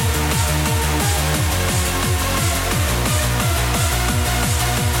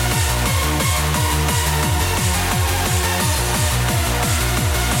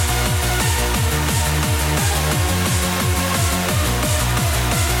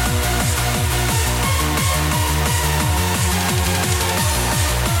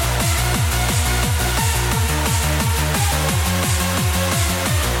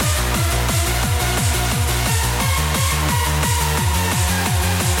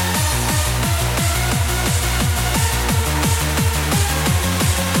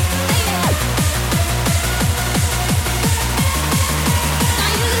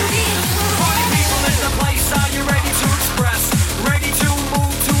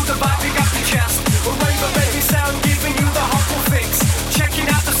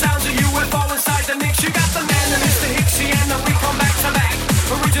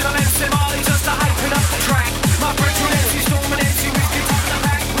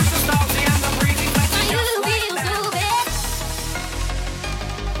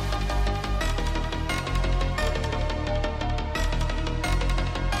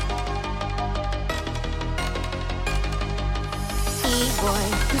 boy.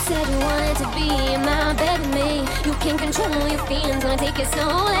 You said you wanted to be my baby me. You can't control your feelings, gonna take it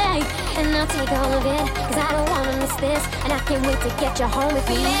slowly. And I'll take all of it, cause I don't wanna miss this. And I can't wait to get you home with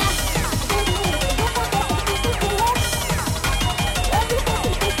me.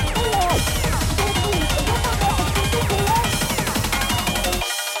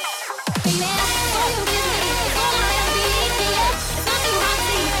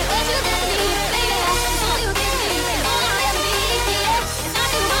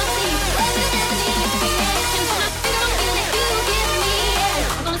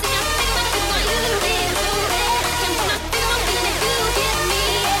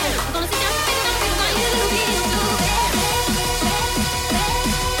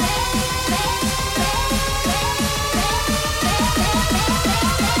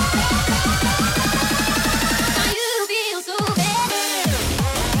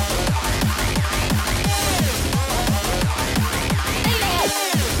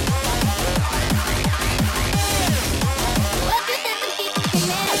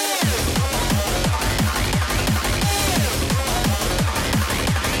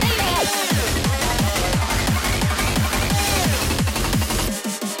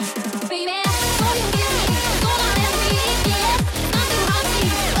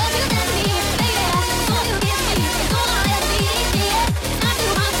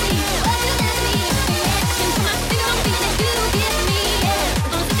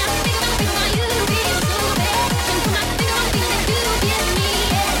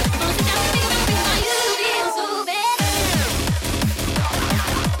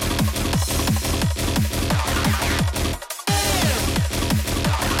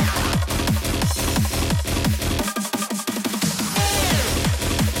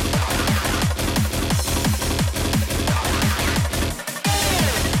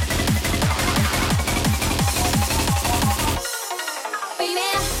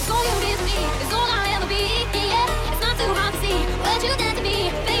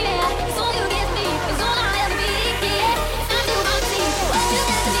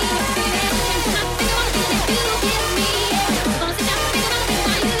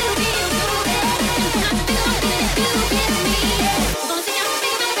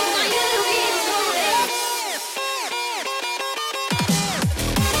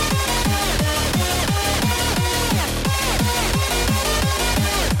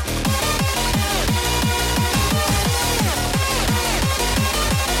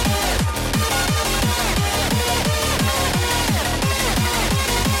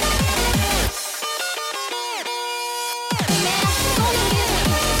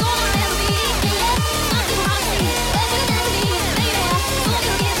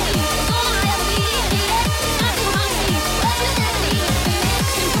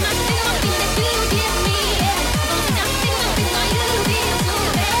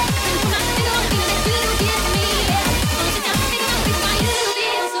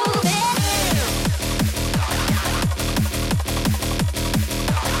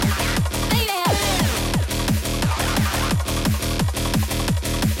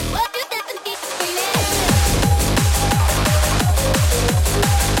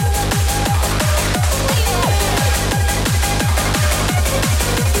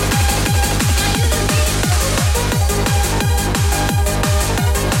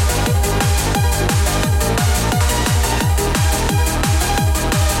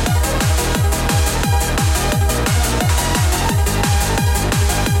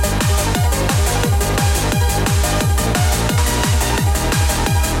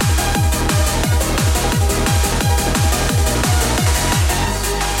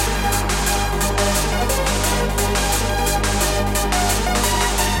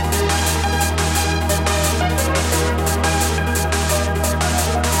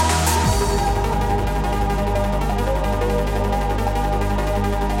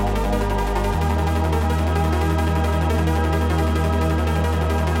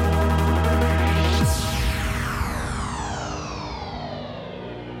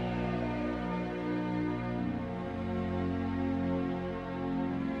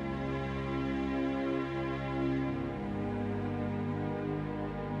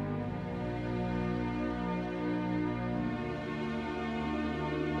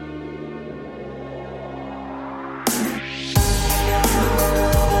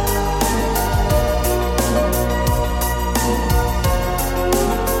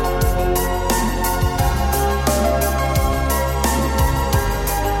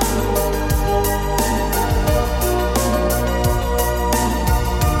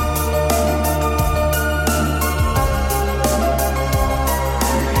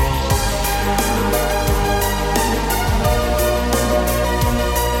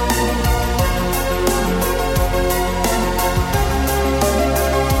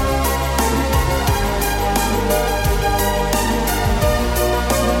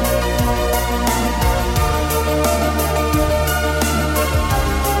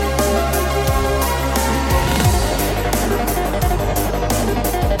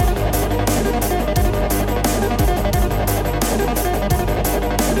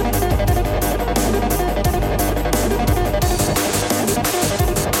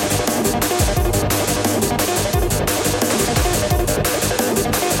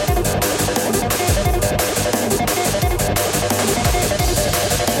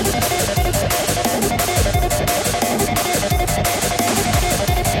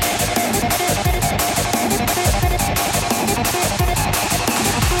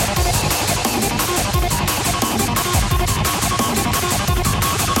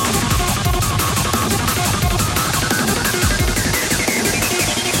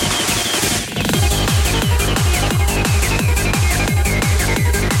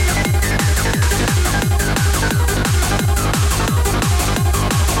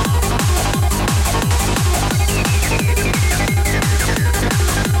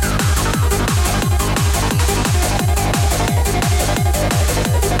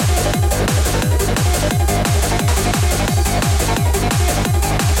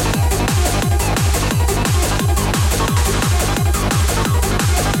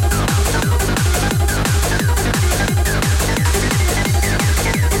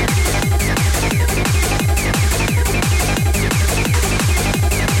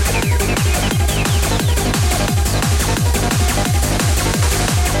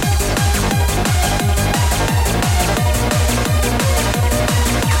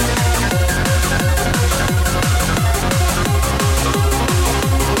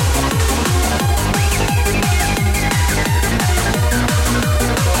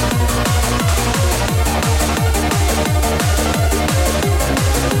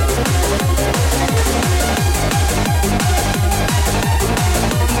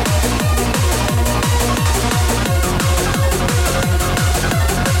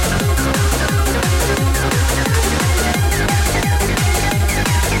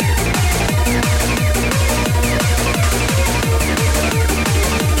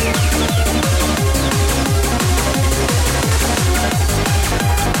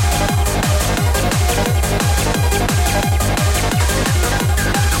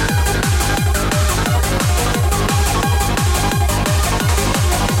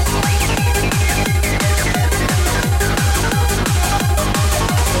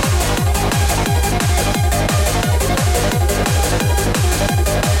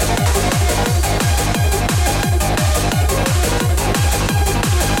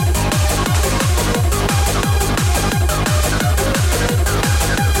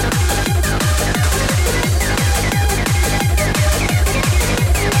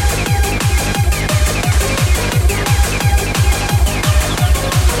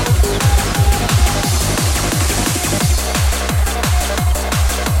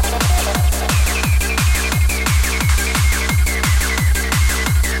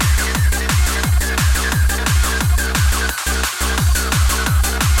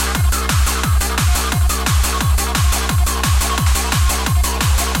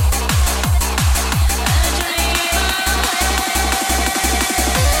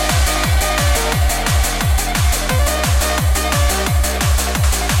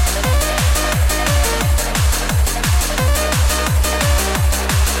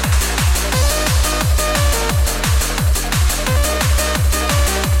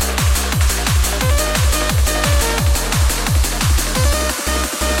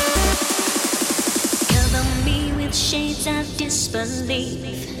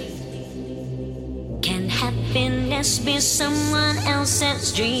 believe. Can happiness be someone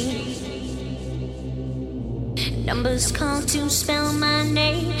else's dream? Numbers call to spell my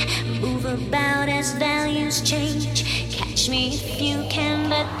name. Move about as values change. Catch me if you can,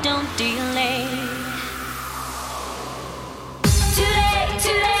 but don't delay.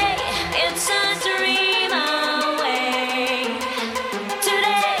 Today, it's a dream away.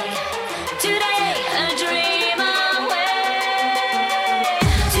 Today, a dream away.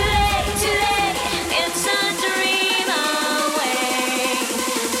 Today, it's a dream away.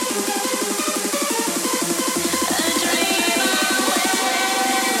 A dream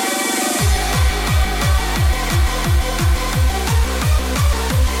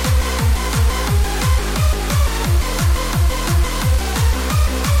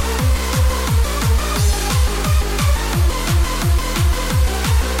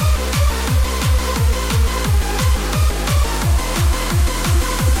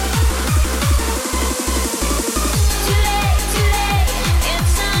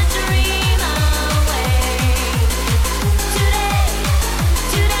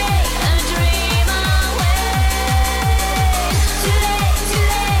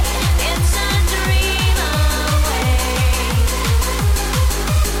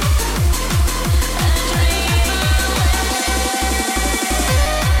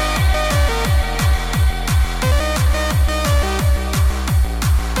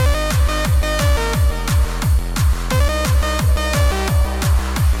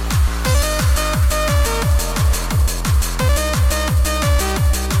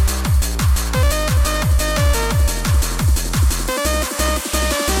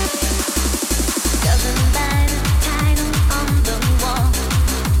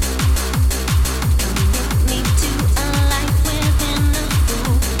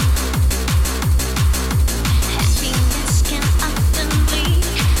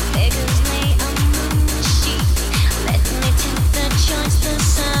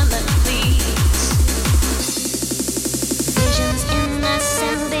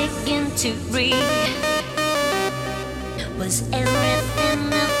to breathe. Was everything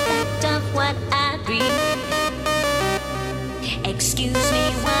a fact of what I breathe? Excuse me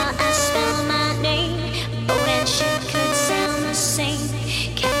while I spell my name. Boat and ship could sound the same.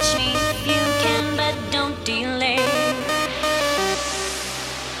 Catch me if you can, but don't delay.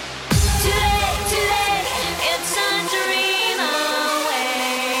 Today, it's a dream away.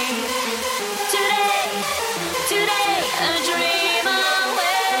 Today, a dream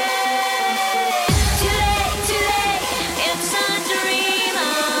away. Today, it's a dream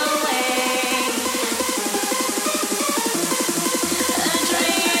away. A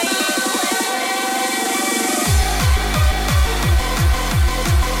dream away.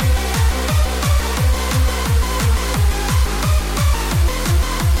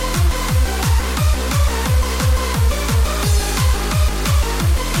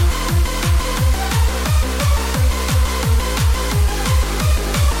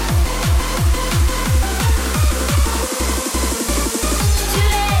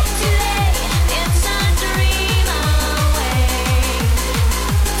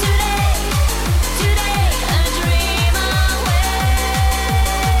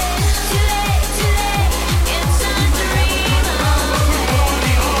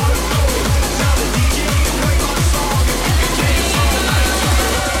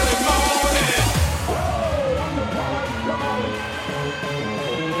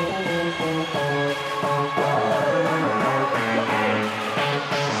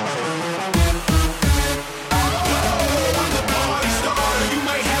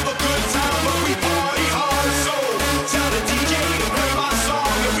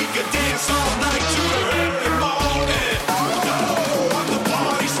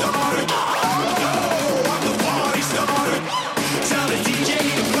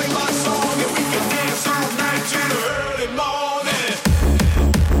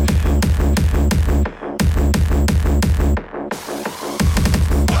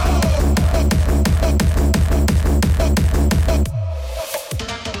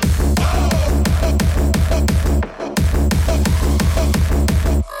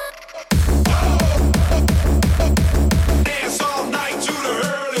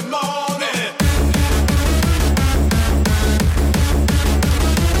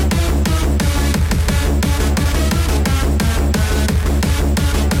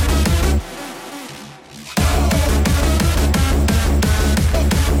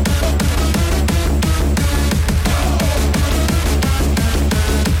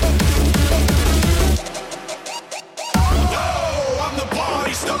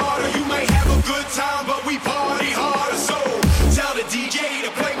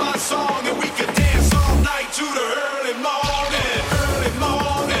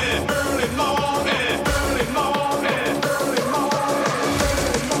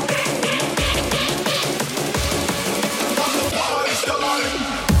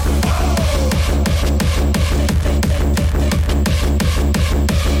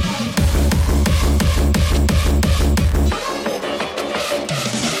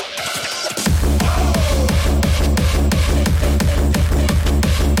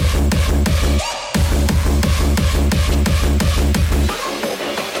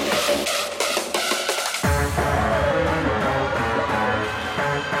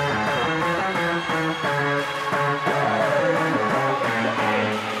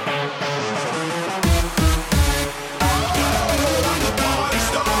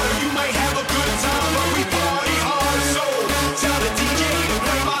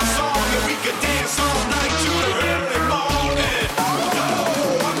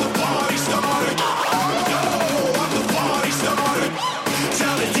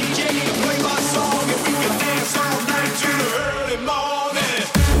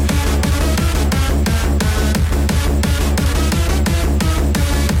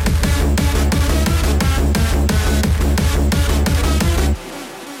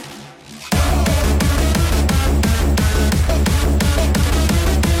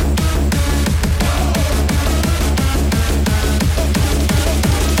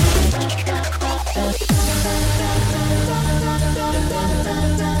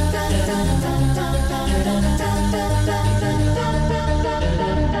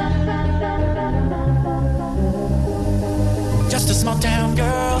 small town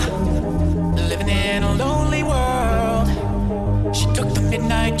girl living in a lonely world. She took the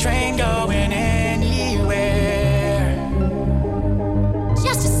midnight train going anywhere.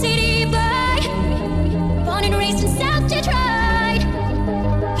 Just a city boy, born and raised in South Detroit.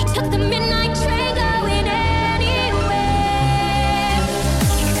 He took the midnight train going anywhere.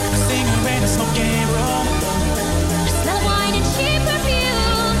 A singer in a smoking room, A smell of wine and cheap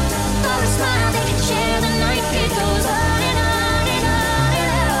perfume. For a smile they can share the night. It goes on and on and on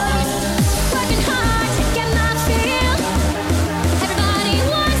and on. Working hard to get my feel. Everybody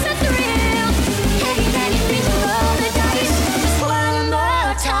wants a thrill. Taking anything to roll the dice. Just one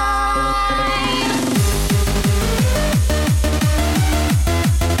more time.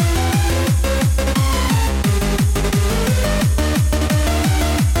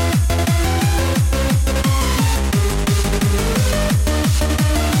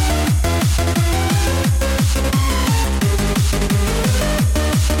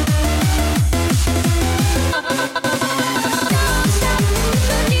 Don't stop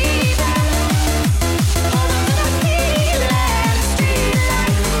believing. Hold on to the feeling. Street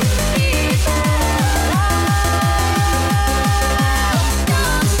light, people.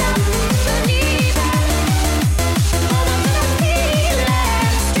 Don't stop believing. Hold on to the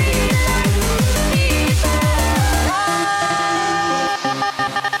feeling. Street light, people.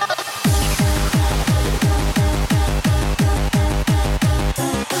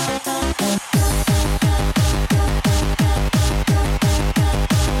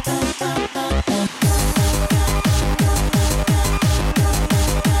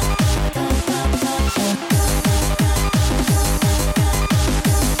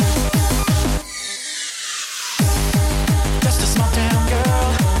 just a small town girl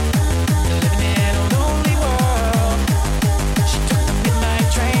living in a lonely world. She took the midnight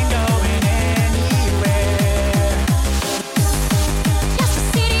train going anywhere. Just a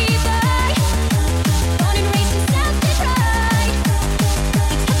city boy, born and raised in South Detroit.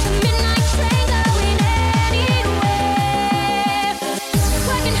 He took the midnight train going anywhere.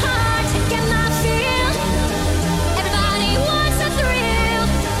 Working hard to get my feel. Everybody wants a thrill.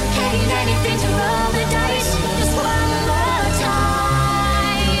 Taking anything to roll the dice. Just one more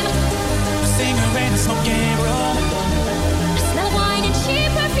time. A singer in a smoking room, A smell of wine and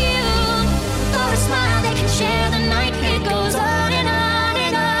cheap perfume. For a smile they can share the night. It goes on and on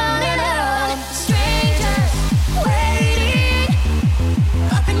and on and on. Strangers waiting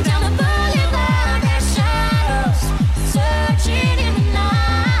up and down the boulevard. Their shadows searching in the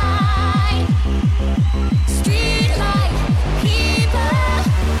night. Street light people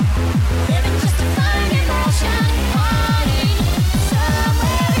living just to find emotion. Hiding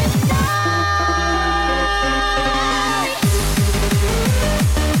somewhere in the night.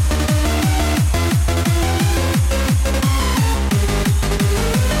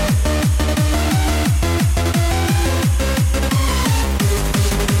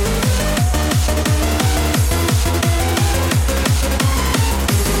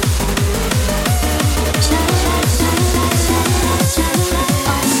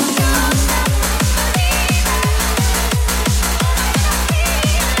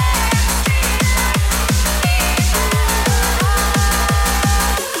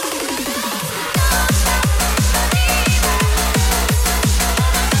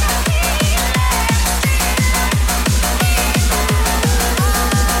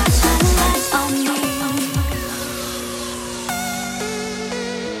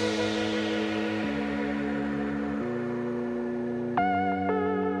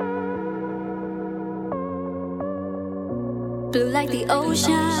 Blue like the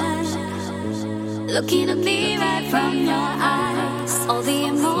ocean, looking at me right from your eyes. All the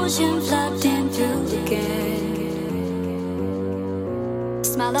emotion flooding through again.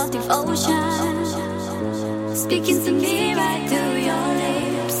 Smile of devotion, speaking to me right through your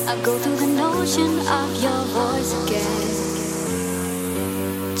lips. I go through the notion of your voice again.